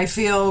for that. I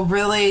feel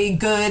really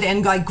good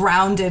and like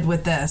grounded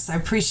with this. I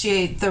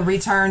appreciate the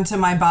return to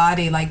my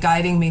body, like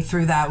guiding me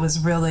through that was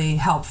really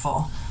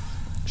helpful.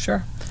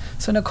 Sure.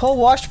 So Nicole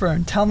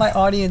Washburn, tell my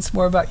audience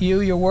more about you,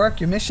 your work,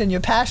 your mission,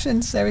 your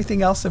passions,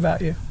 everything else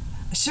about you.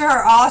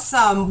 Sure.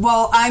 Awesome.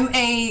 Well, I'm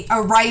a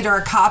writer,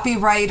 a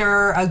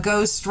copywriter, a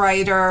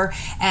ghostwriter,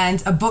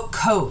 and a book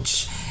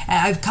coach.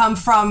 I've come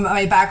from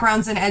my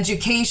background's in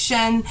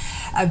education.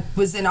 I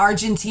was in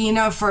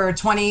Argentina for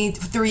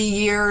 23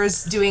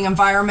 years doing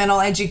environmental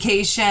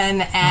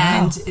education.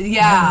 And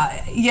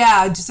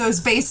wow. So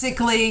it's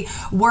basically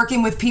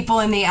working with people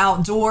in the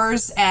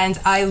outdoors. And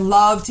I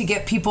love to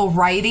get people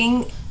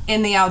writing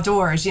in the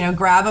outdoors,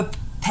 grab a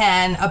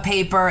pen, a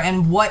paper,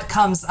 and what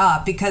comes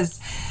up, because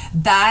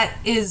that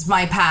is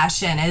my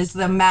passion, is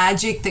the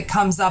magic that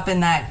comes up in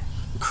that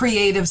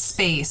creative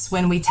space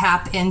when we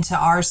tap into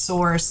our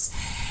source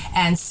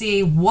and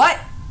see what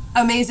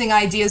amazing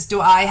ideas do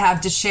I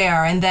have to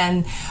share, and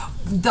then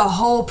the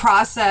whole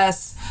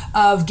process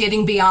of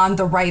getting beyond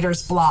the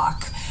writer's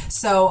block.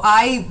 So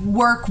I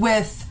work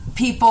with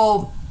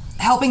people,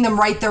 helping them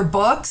write their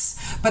books,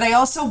 but I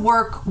also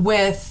work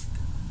with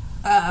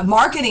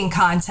marketing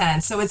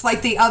content. So it's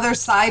like the other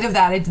side of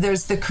that.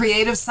 There's the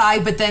creative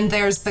side, but then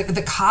there's the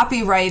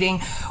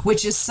copywriting,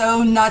 which is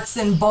so nuts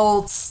and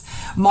bolts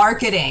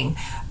marketing.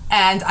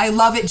 And I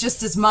love it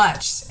just as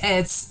much.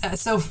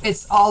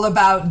 It's all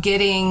about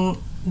getting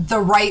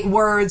the right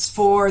words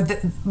for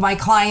my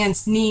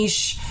client's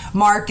niche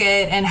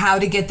market and how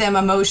to get them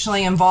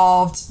emotionally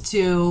involved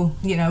to,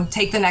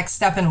 take the next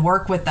step and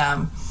work with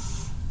them.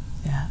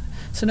 Yeah.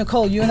 So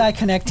Nicole, you and I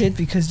connected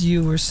because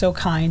you were so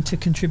kind to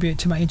contribute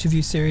to my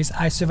interview series,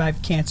 I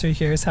Survived Cancer,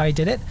 Here's How I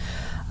Did It.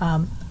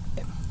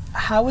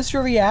 How was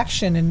your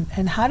reaction,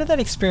 and how did that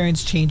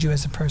experience change you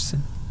as a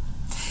person?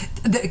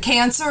 The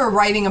cancer or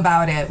writing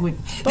about it?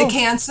 The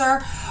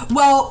cancer?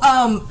 Well,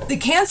 the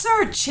cancer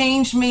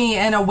changed me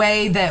in a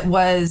way that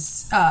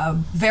was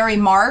very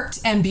marked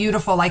and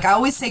beautiful. Like I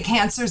always say,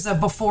 cancer's a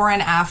before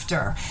and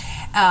after.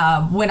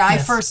 When I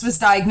first was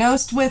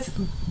diagnosed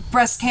with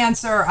breast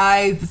cancer,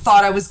 I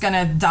thought I was going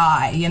to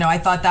die. I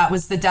thought that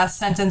was the death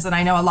sentence, and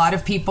I know a lot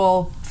of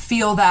people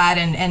feel that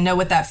and know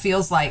what that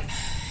feels like.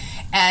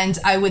 And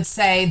I would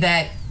say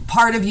that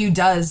part of you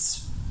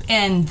does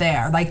end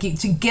there. Like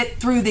to get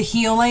through the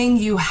healing,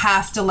 you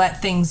have to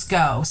let things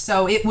go.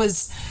 So it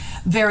was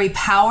very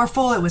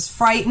powerful. It was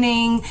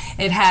frightening.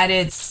 It had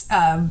its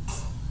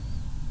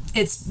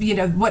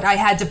what I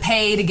had to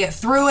pay to get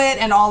through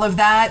it and all of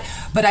that.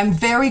 But I'm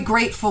very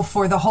grateful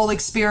for the whole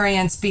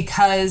experience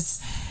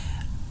because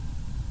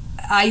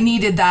I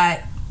needed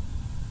that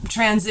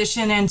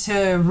transition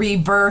into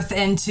rebirth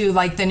into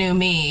like the new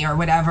me or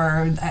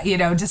whatever,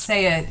 to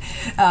say it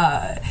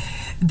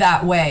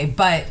that way.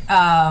 But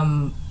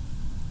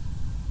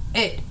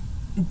it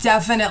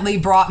definitely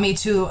brought me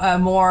to a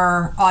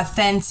more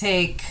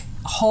authentic,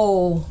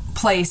 whole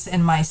place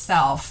in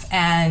myself.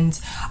 And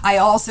I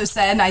also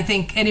said, and I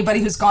think anybody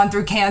who's gone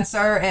through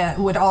cancer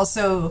would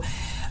also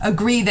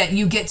agree, that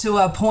you get to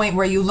a point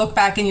where you look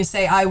back and you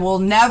say, I will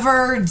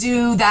never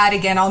do that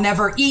again. I'll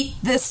never eat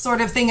this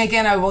sort of thing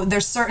again.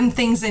 There's certain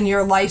things in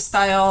your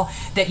lifestyle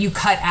that you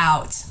cut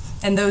out,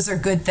 and those are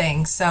good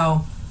things.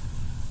 So,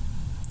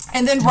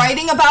 and then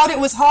writing about it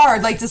was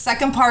hard. Like the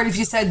second part, if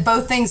you said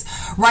both things,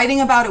 writing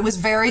about it was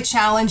very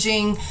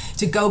challenging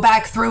to go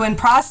back through and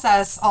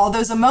process all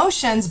those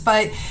emotions.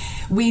 But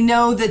we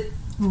know that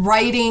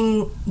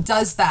writing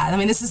does that. I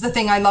mean, this is the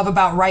thing I love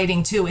about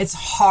writing too. It's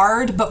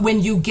hard, but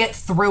when you get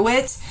through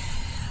it,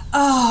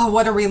 oh,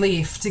 what a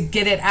relief to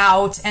get it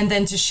out and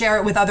then to share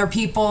it with other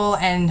people,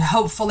 and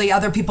hopefully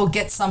other people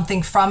get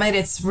something from it.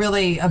 It's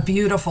really a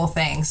beautiful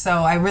thing.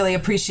 So I really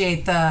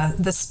appreciate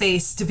the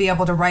space to be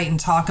able to write and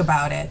talk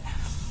about it.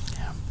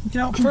 You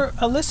know, for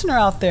a listener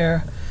out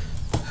there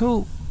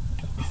who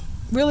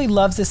really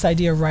loves this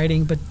idea of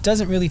writing but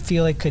doesn't really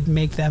feel it could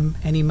make them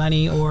any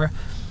money, or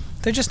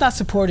they're just not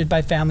supported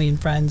by family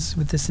and friends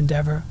with this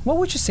endeavor, what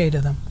would you say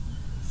to them?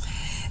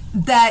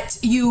 That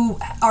you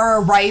are a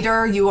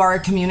writer, you are a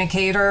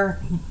communicator,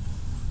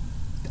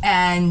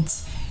 and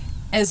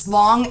as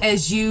long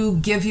as you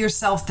give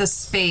yourself the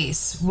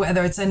space,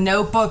 whether it's a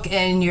notebook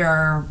in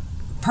your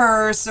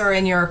purse or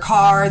in your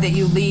car that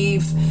you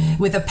leave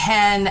with a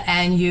pen,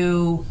 and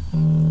you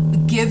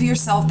give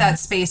yourself that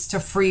space to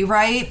free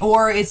write,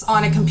 or it's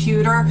on a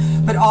computer,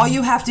 but all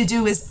you have to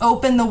do is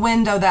open the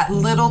window that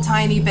little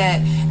tiny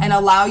bit and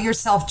allow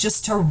yourself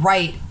just to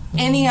write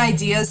any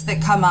ideas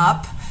that come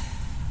up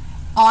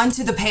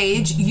onto the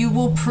page. You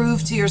will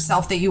prove to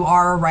yourself that you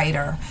are a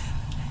writer.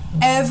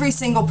 Every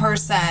single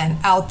person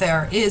out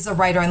there is a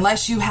writer,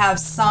 unless you have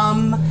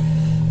some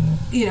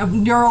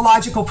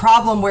neurological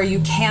problem where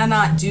you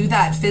cannot do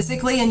that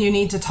physically and you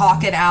need to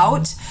talk it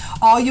out.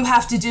 All you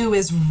have to do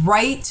is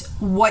write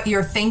what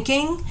you're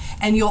thinking,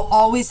 and you'll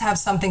always have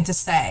something to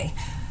say.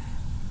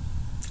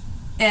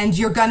 And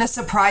you're going to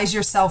surprise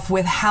yourself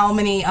with how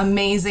many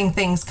amazing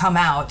things come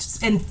out.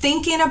 And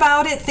thinking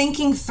about it,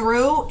 thinking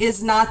through,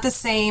 is not the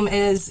same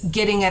as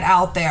getting it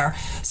out there.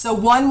 So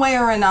one way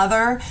or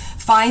another,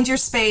 find your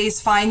space,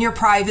 find your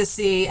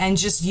privacy, and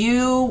just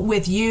you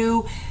with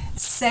you,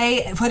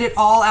 put it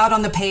all out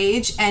on the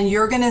page, and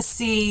you're going to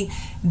see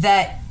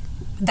that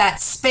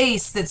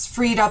space that's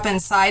freed up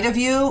inside of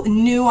you,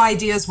 new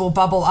ideas will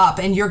bubble up,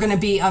 and you're going to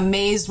be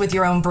amazed with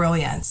your own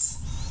brilliance.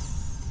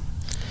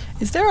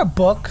 Is there a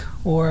book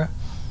or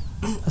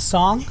a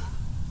song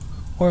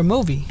or a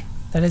movie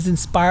that has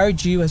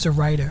inspired you as a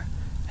writer?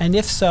 And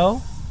if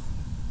so,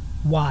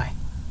 why?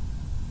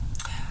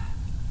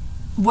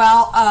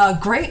 Well,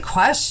 great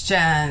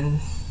question.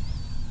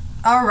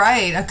 All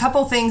right, a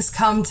couple things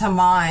come to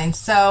mind.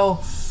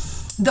 So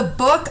the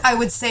book, I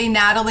would say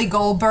Natalie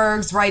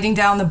Goldberg's Writing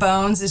Down the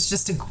Bones is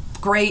just a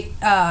great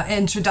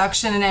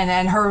introduction,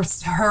 and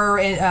her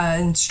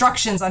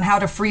instructions on how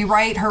to free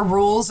write, her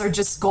rules are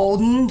just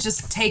golden.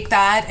 Just take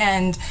that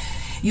and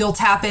you'll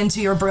tap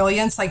into your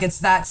brilliance. Like, it's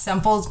that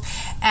simple.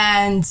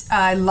 And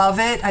I love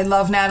it. I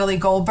love Natalie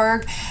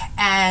Goldberg.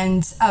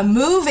 And a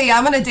movie,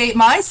 I'm going to date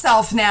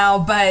myself now,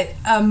 but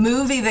a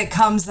movie that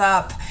comes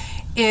up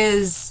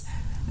is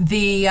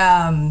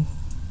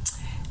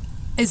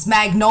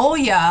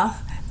Magnolia.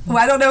 Well,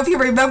 I don't know if you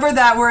remember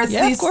that, where it's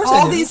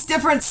these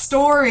different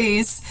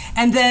stories,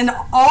 and then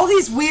all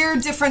these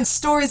weird different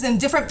stories and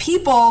different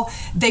people,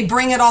 they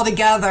bring it all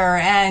together,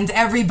 and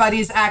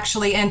everybody's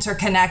actually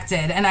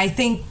interconnected. And I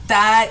think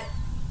that,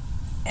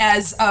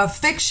 as a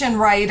fiction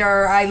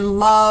writer, I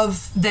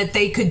love that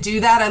they could do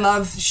that. I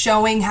love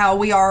showing how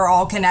we are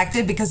all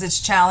connected, because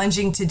it's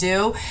challenging to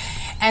do.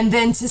 And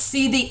then to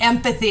see the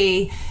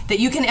empathy, that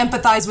you can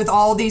empathize with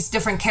all these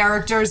different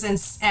characters,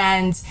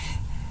 and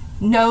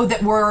know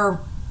that we're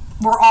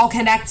all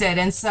connected.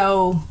 And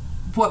so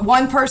what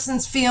one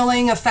person's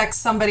feeling affects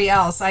somebody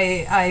else.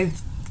 I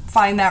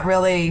find that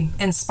really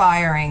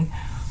inspiring.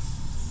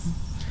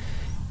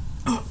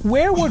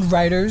 Where would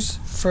writers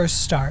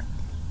first start?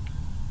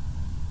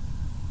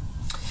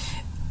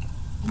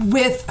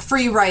 With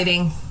free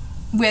writing,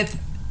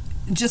 with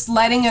just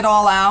letting it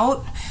all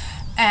out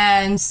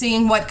and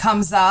seeing what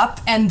comes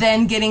up, and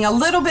then getting a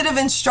little bit of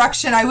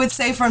instruction, I would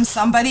say, from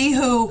somebody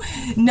who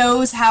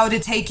knows how to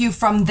take you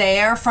from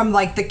there, from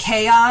like the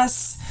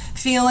chaos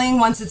feeling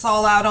once it's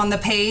all out on the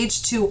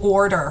page, to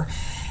order.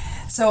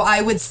 So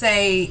I would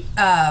say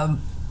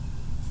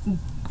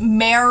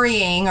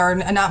marrying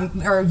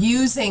or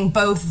using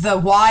both the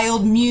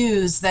wild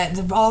muse,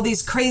 that all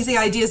these crazy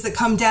ideas that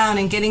come down,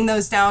 and getting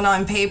those down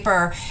on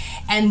paper,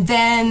 and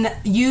then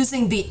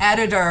using the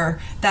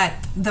editor,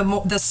 that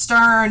the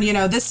stern,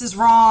 this is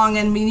wrong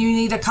and you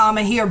need a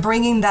comma here,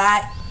 bringing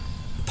that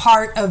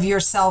part of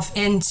yourself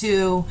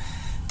into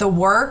the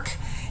work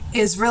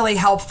is really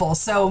helpful.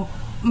 So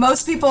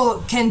most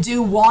people can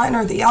do one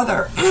or the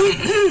other,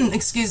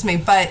 excuse me,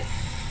 but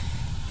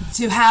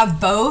to have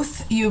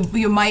both,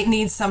 you might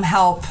need some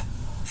help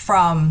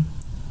from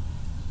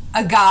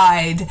a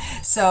guide.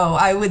 So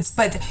I would,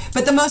 but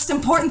the most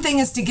important thing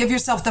is to give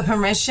yourself the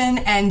permission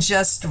and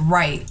just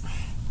write.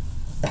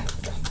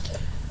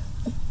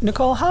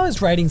 Nicole, how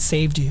has writing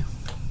saved you?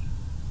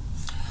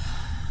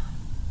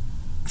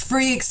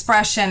 Free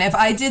expression. If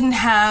I didn't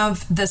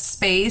have the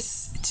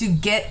space to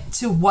get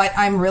to what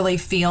I'm really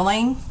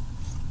feeling,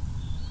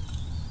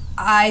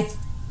 I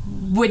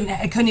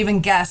couldn't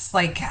even guess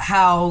like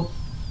how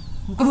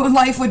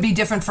life would be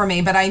different for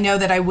me. But I know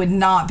that I would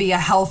not be a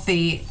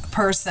healthy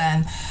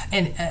person,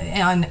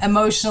 and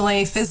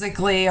emotionally,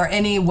 physically, or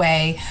any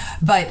way.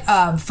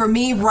 But for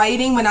me,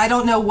 writing, when I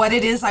don't know what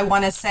it is I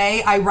want to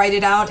say, I write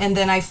it out and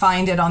then I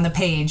find it on the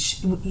page.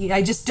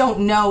 I just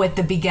don't know at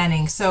the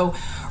beginning. So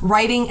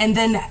writing and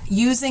then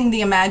using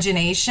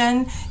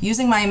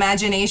my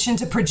imagination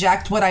to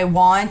project what I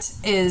want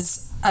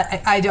is,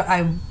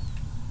 I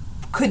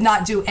could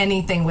not do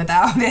anything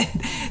without it.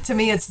 To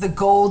me, it's the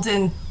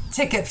golden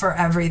ticket for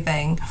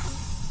everything.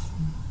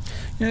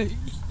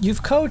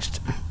 You've coached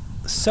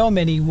so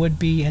many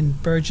would-be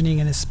and burgeoning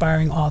and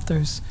aspiring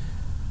authors.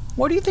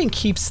 What do you think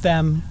keeps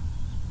them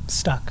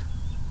stuck?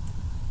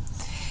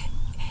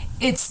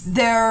 It's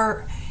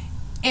their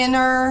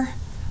inner,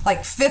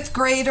 like, fifth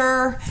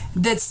grader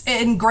that's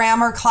in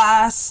grammar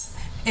class.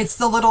 It's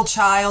the little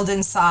child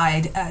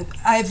inside.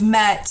 I've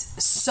met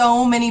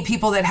so many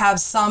people that have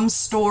some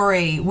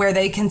story where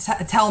they can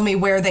tell me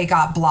where they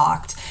got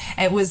blocked.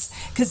 It was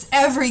because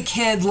every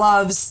kid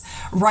loves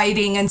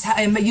writing and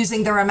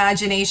using their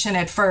imagination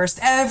at first.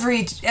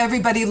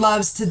 Everybody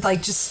loves to,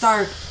 like, just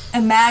start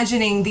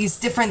imagining these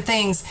different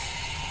things.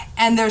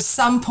 And there's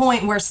some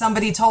point where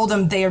somebody told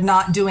them they are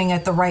not doing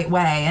it the right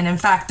way. And in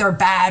fact, they're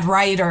bad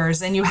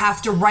writers and you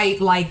have to write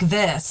like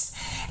this.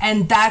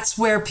 And that's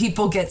where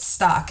people get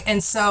stuck.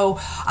 And so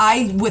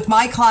with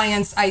my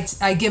clients,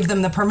 I give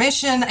them the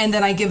permission and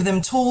then I give them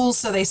tools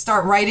so they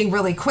start writing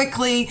really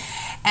quickly.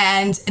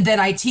 And then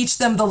I teach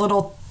them the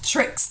little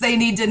tricks they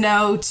need to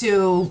know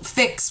to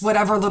fix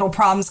whatever little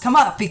problems come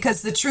up,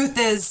 because the truth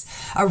is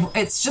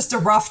it's just a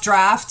rough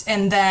draft,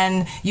 and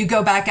then you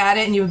go back at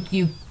it and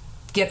you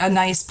get a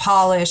nice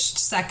polished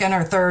second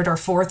or third or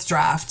fourth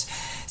draft.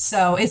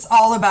 So it's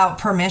all about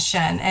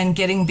permission and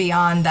getting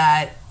beyond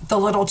that, the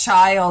little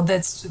child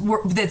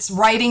that's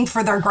writing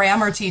for their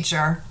grammar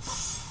teacher.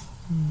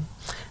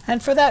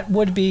 And for that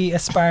would-be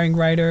aspiring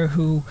writer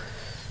who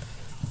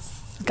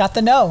got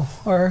the no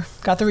or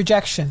got the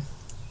rejection,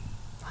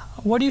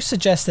 what do you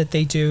suggest that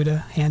they do to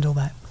handle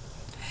that?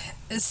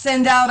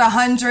 Send out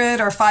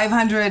 100 or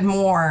 500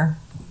 more,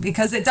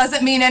 because it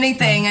doesn't mean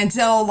anything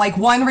until, like,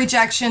 1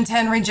 rejection,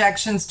 10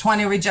 rejections,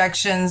 20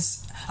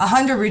 rejections,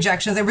 100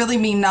 rejections. They really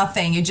mean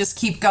nothing. You just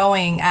keep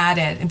going at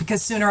it,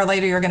 because sooner or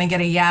later you're going to get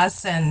a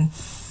yes. And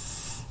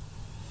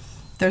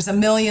there's a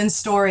million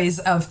stories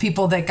of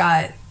people that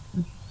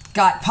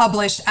got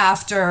published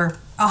after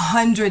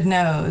 100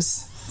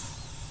 no's.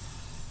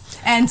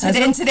 And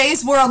in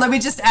today's world, let me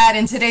just add,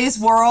 in today's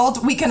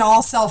world, we can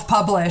all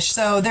self-publish.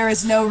 So there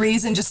is no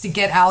reason just to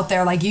get out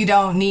there. Like, you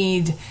don't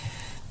need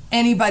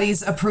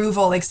anybody's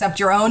approval except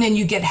your own, and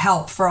you get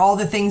help for all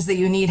the things that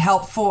you need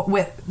help for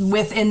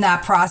within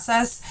that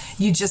process.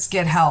 You just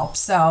get help.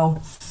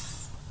 So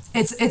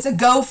it's a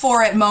go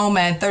for it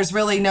moment. There's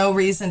really no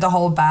reason to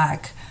hold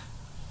back.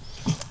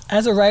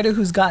 As a writer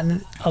who's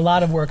gotten a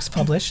lot of works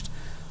published,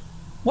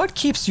 what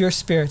keeps your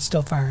spirit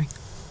still firing?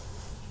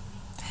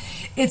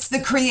 It's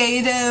the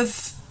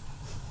creative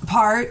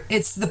part.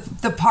 It's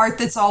the part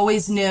that's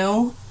always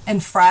new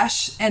and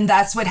fresh, and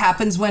that's what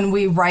happens when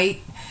we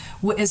write.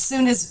 As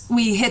soon as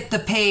we hit the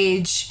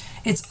page,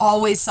 it's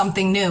always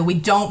something new. We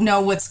don't know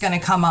what's going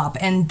to come up.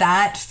 And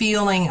that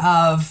feeling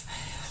of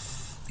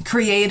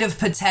creative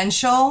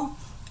potential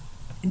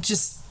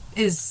just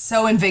is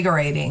so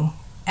invigorating.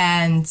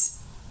 And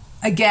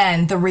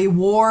again, the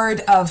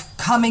reward of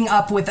coming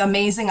up with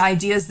amazing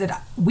ideas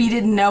that we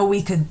didn't know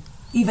we could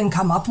even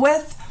come up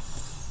with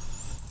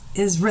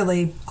is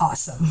really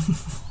awesome.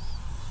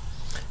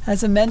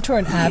 As a mentor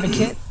and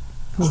advocate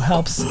who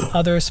helps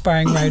other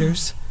aspiring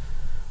writers,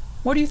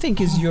 what do you think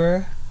is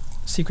your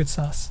secret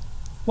sauce?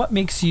 What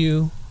makes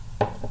you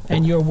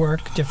and your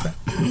work different?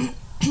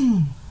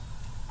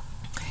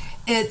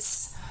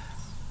 It's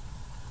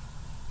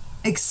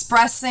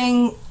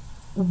expressing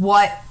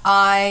what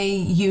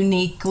I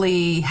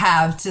uniquely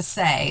have to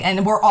say.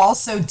 And we're all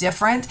so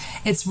different.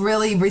 It's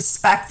really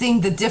respecting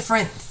the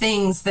different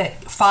things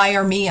that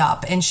fire me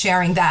up and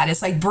sharing that.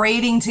 It's like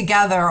braiding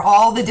together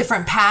all the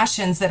different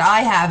passions that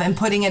I have and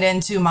putting it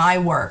into my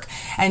work.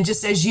 And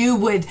just as you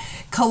would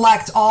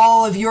collect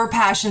all of your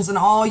passions and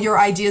all your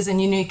ideas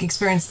and unique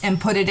experience and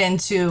put it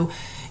into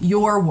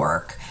your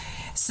work.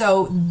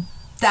 So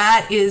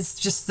that is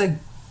just the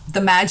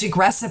magic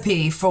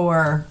recipe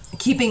for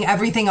keeping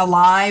everything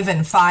alive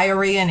and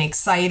fiery and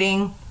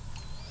exciting.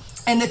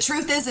 And the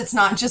truth is, it's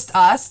not just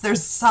us.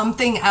 There's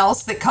something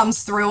else that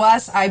comes through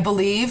us, I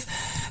believe,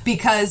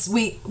 because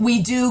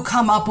we do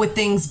come up with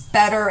things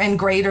better and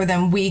greater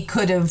than we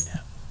could have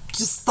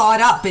just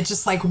thought up. It's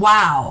just like,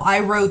 wow, I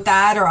wrote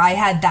that, or I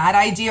had that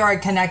idea, or I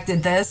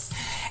connected this.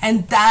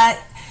 And that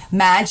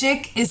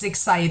magic is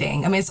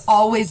exciting. I mean, it's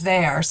always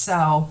there.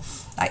 So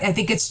I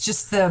think it's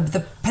just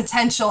the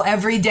potential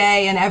every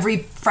day and every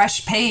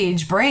fresh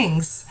page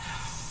brings.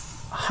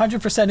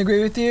 100%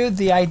 agree with you.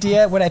 The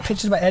idea, when I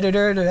pitched to my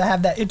editor to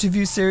have that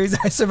interview series,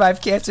 I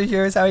Survived Cancer,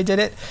 here is how I did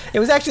it. It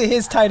was actually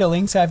his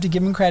titling, so I have to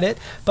give him credit.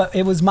 But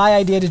it was my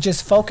idea to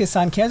just focus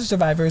on cancer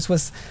survivors,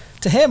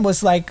 to him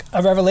was like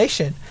a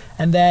revelation.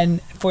 And then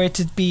for it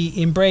to be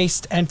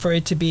embraced and for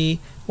it to be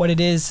what it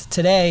is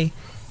today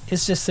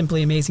it's just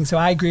simply amazing. So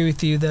I agree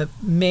with you. The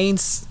main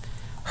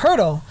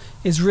hurdle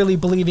is really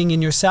believing in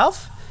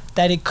yourself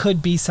that it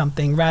could be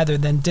something rather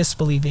than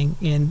disbelieving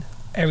in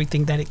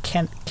everything that it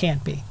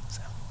can't be.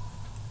 So.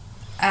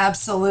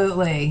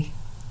 Absolutely.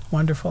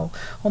 Wonderful.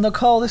 Well,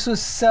 Nicole, this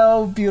was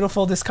so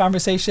beautiful, this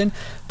conversation.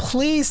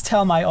 Please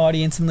tell my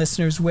audience and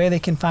listeners where they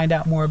can find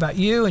out more about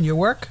you and your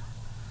work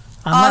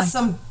online.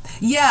 Awesome.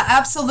 Yeah,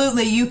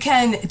 absolutely. You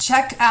can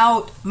check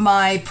out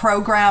my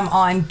program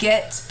on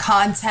Get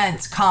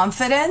Content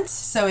Confident.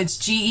 So it's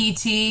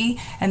GET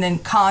and then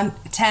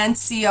content,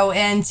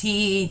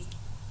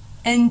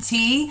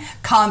 CONTENT,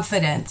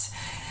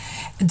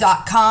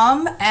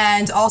 confident.com,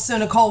 and also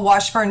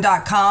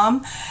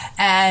NicoleWashburn.com,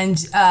 and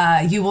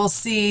you will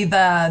see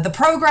the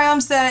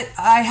programs that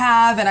I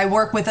have, and I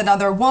work with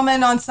another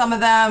woman on some of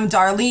them,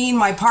 Darlene,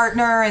 my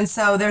partner, and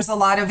so there's a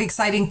lot of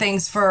exciting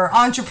things for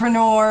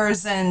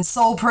entrepreneurs and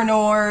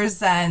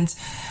soulpreneurs and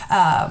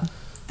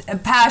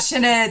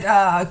passionate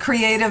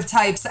creative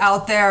types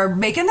out there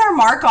making their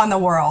mark on the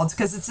world,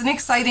 because it's an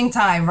exciting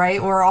time,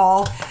 right? We're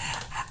all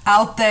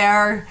out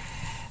there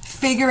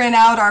figuring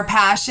out our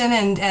passion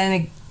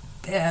and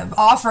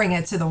offering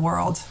it to the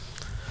world.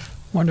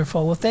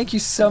 Wonderful. Well, thank you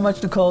so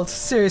much, Nicole.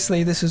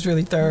 Seriously, this was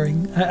really thorough.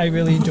 I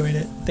really enjoyed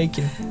it. Thank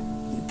you.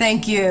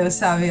 Thank you,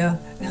 Savio.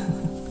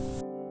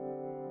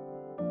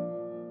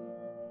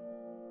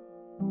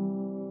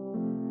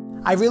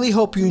 I really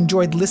hope you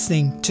enjoyed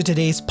listening to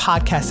today's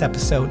podcast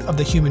episode of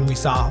The Human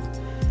Resolve.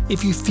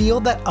 If you feel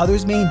that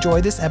others may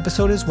enjoy this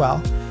episode as well,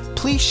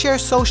 please share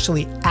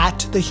socially at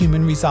The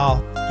Human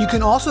Resolve. You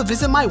can also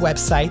visit my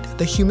website,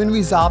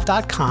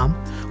 thehumanresolve.com,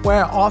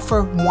 where I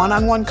offer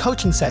one-on-one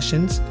coaching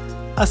sessions,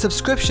 a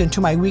subscription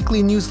to my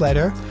weekly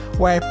newsletter,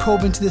 where I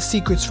probe into the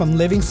secrets from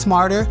living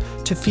smarter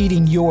to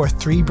feeding your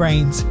 3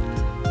 brains,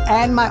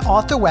 and my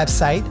author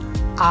website,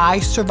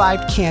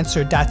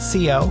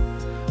 isurvivedcancer.co,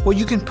 where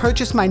you can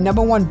purchase my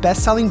 #1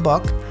 best-selling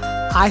book,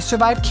 I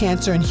Survived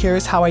Cancer and Here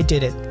Is How I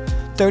Did It.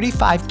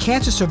 35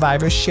 cancer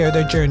survivors share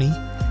their journey,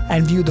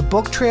 and view the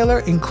book trailer,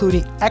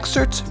 including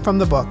excerpts from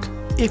the book.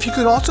 If you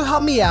could also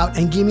help me out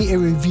and give me a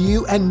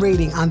review and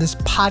rating on this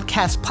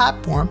podcast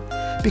platform,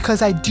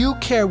 because I do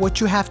care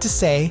what you have to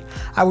say,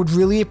 I would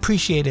really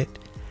appreciate it.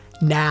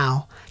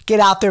 Now, get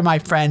out there, my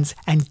friends,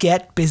 and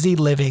get busy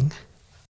living.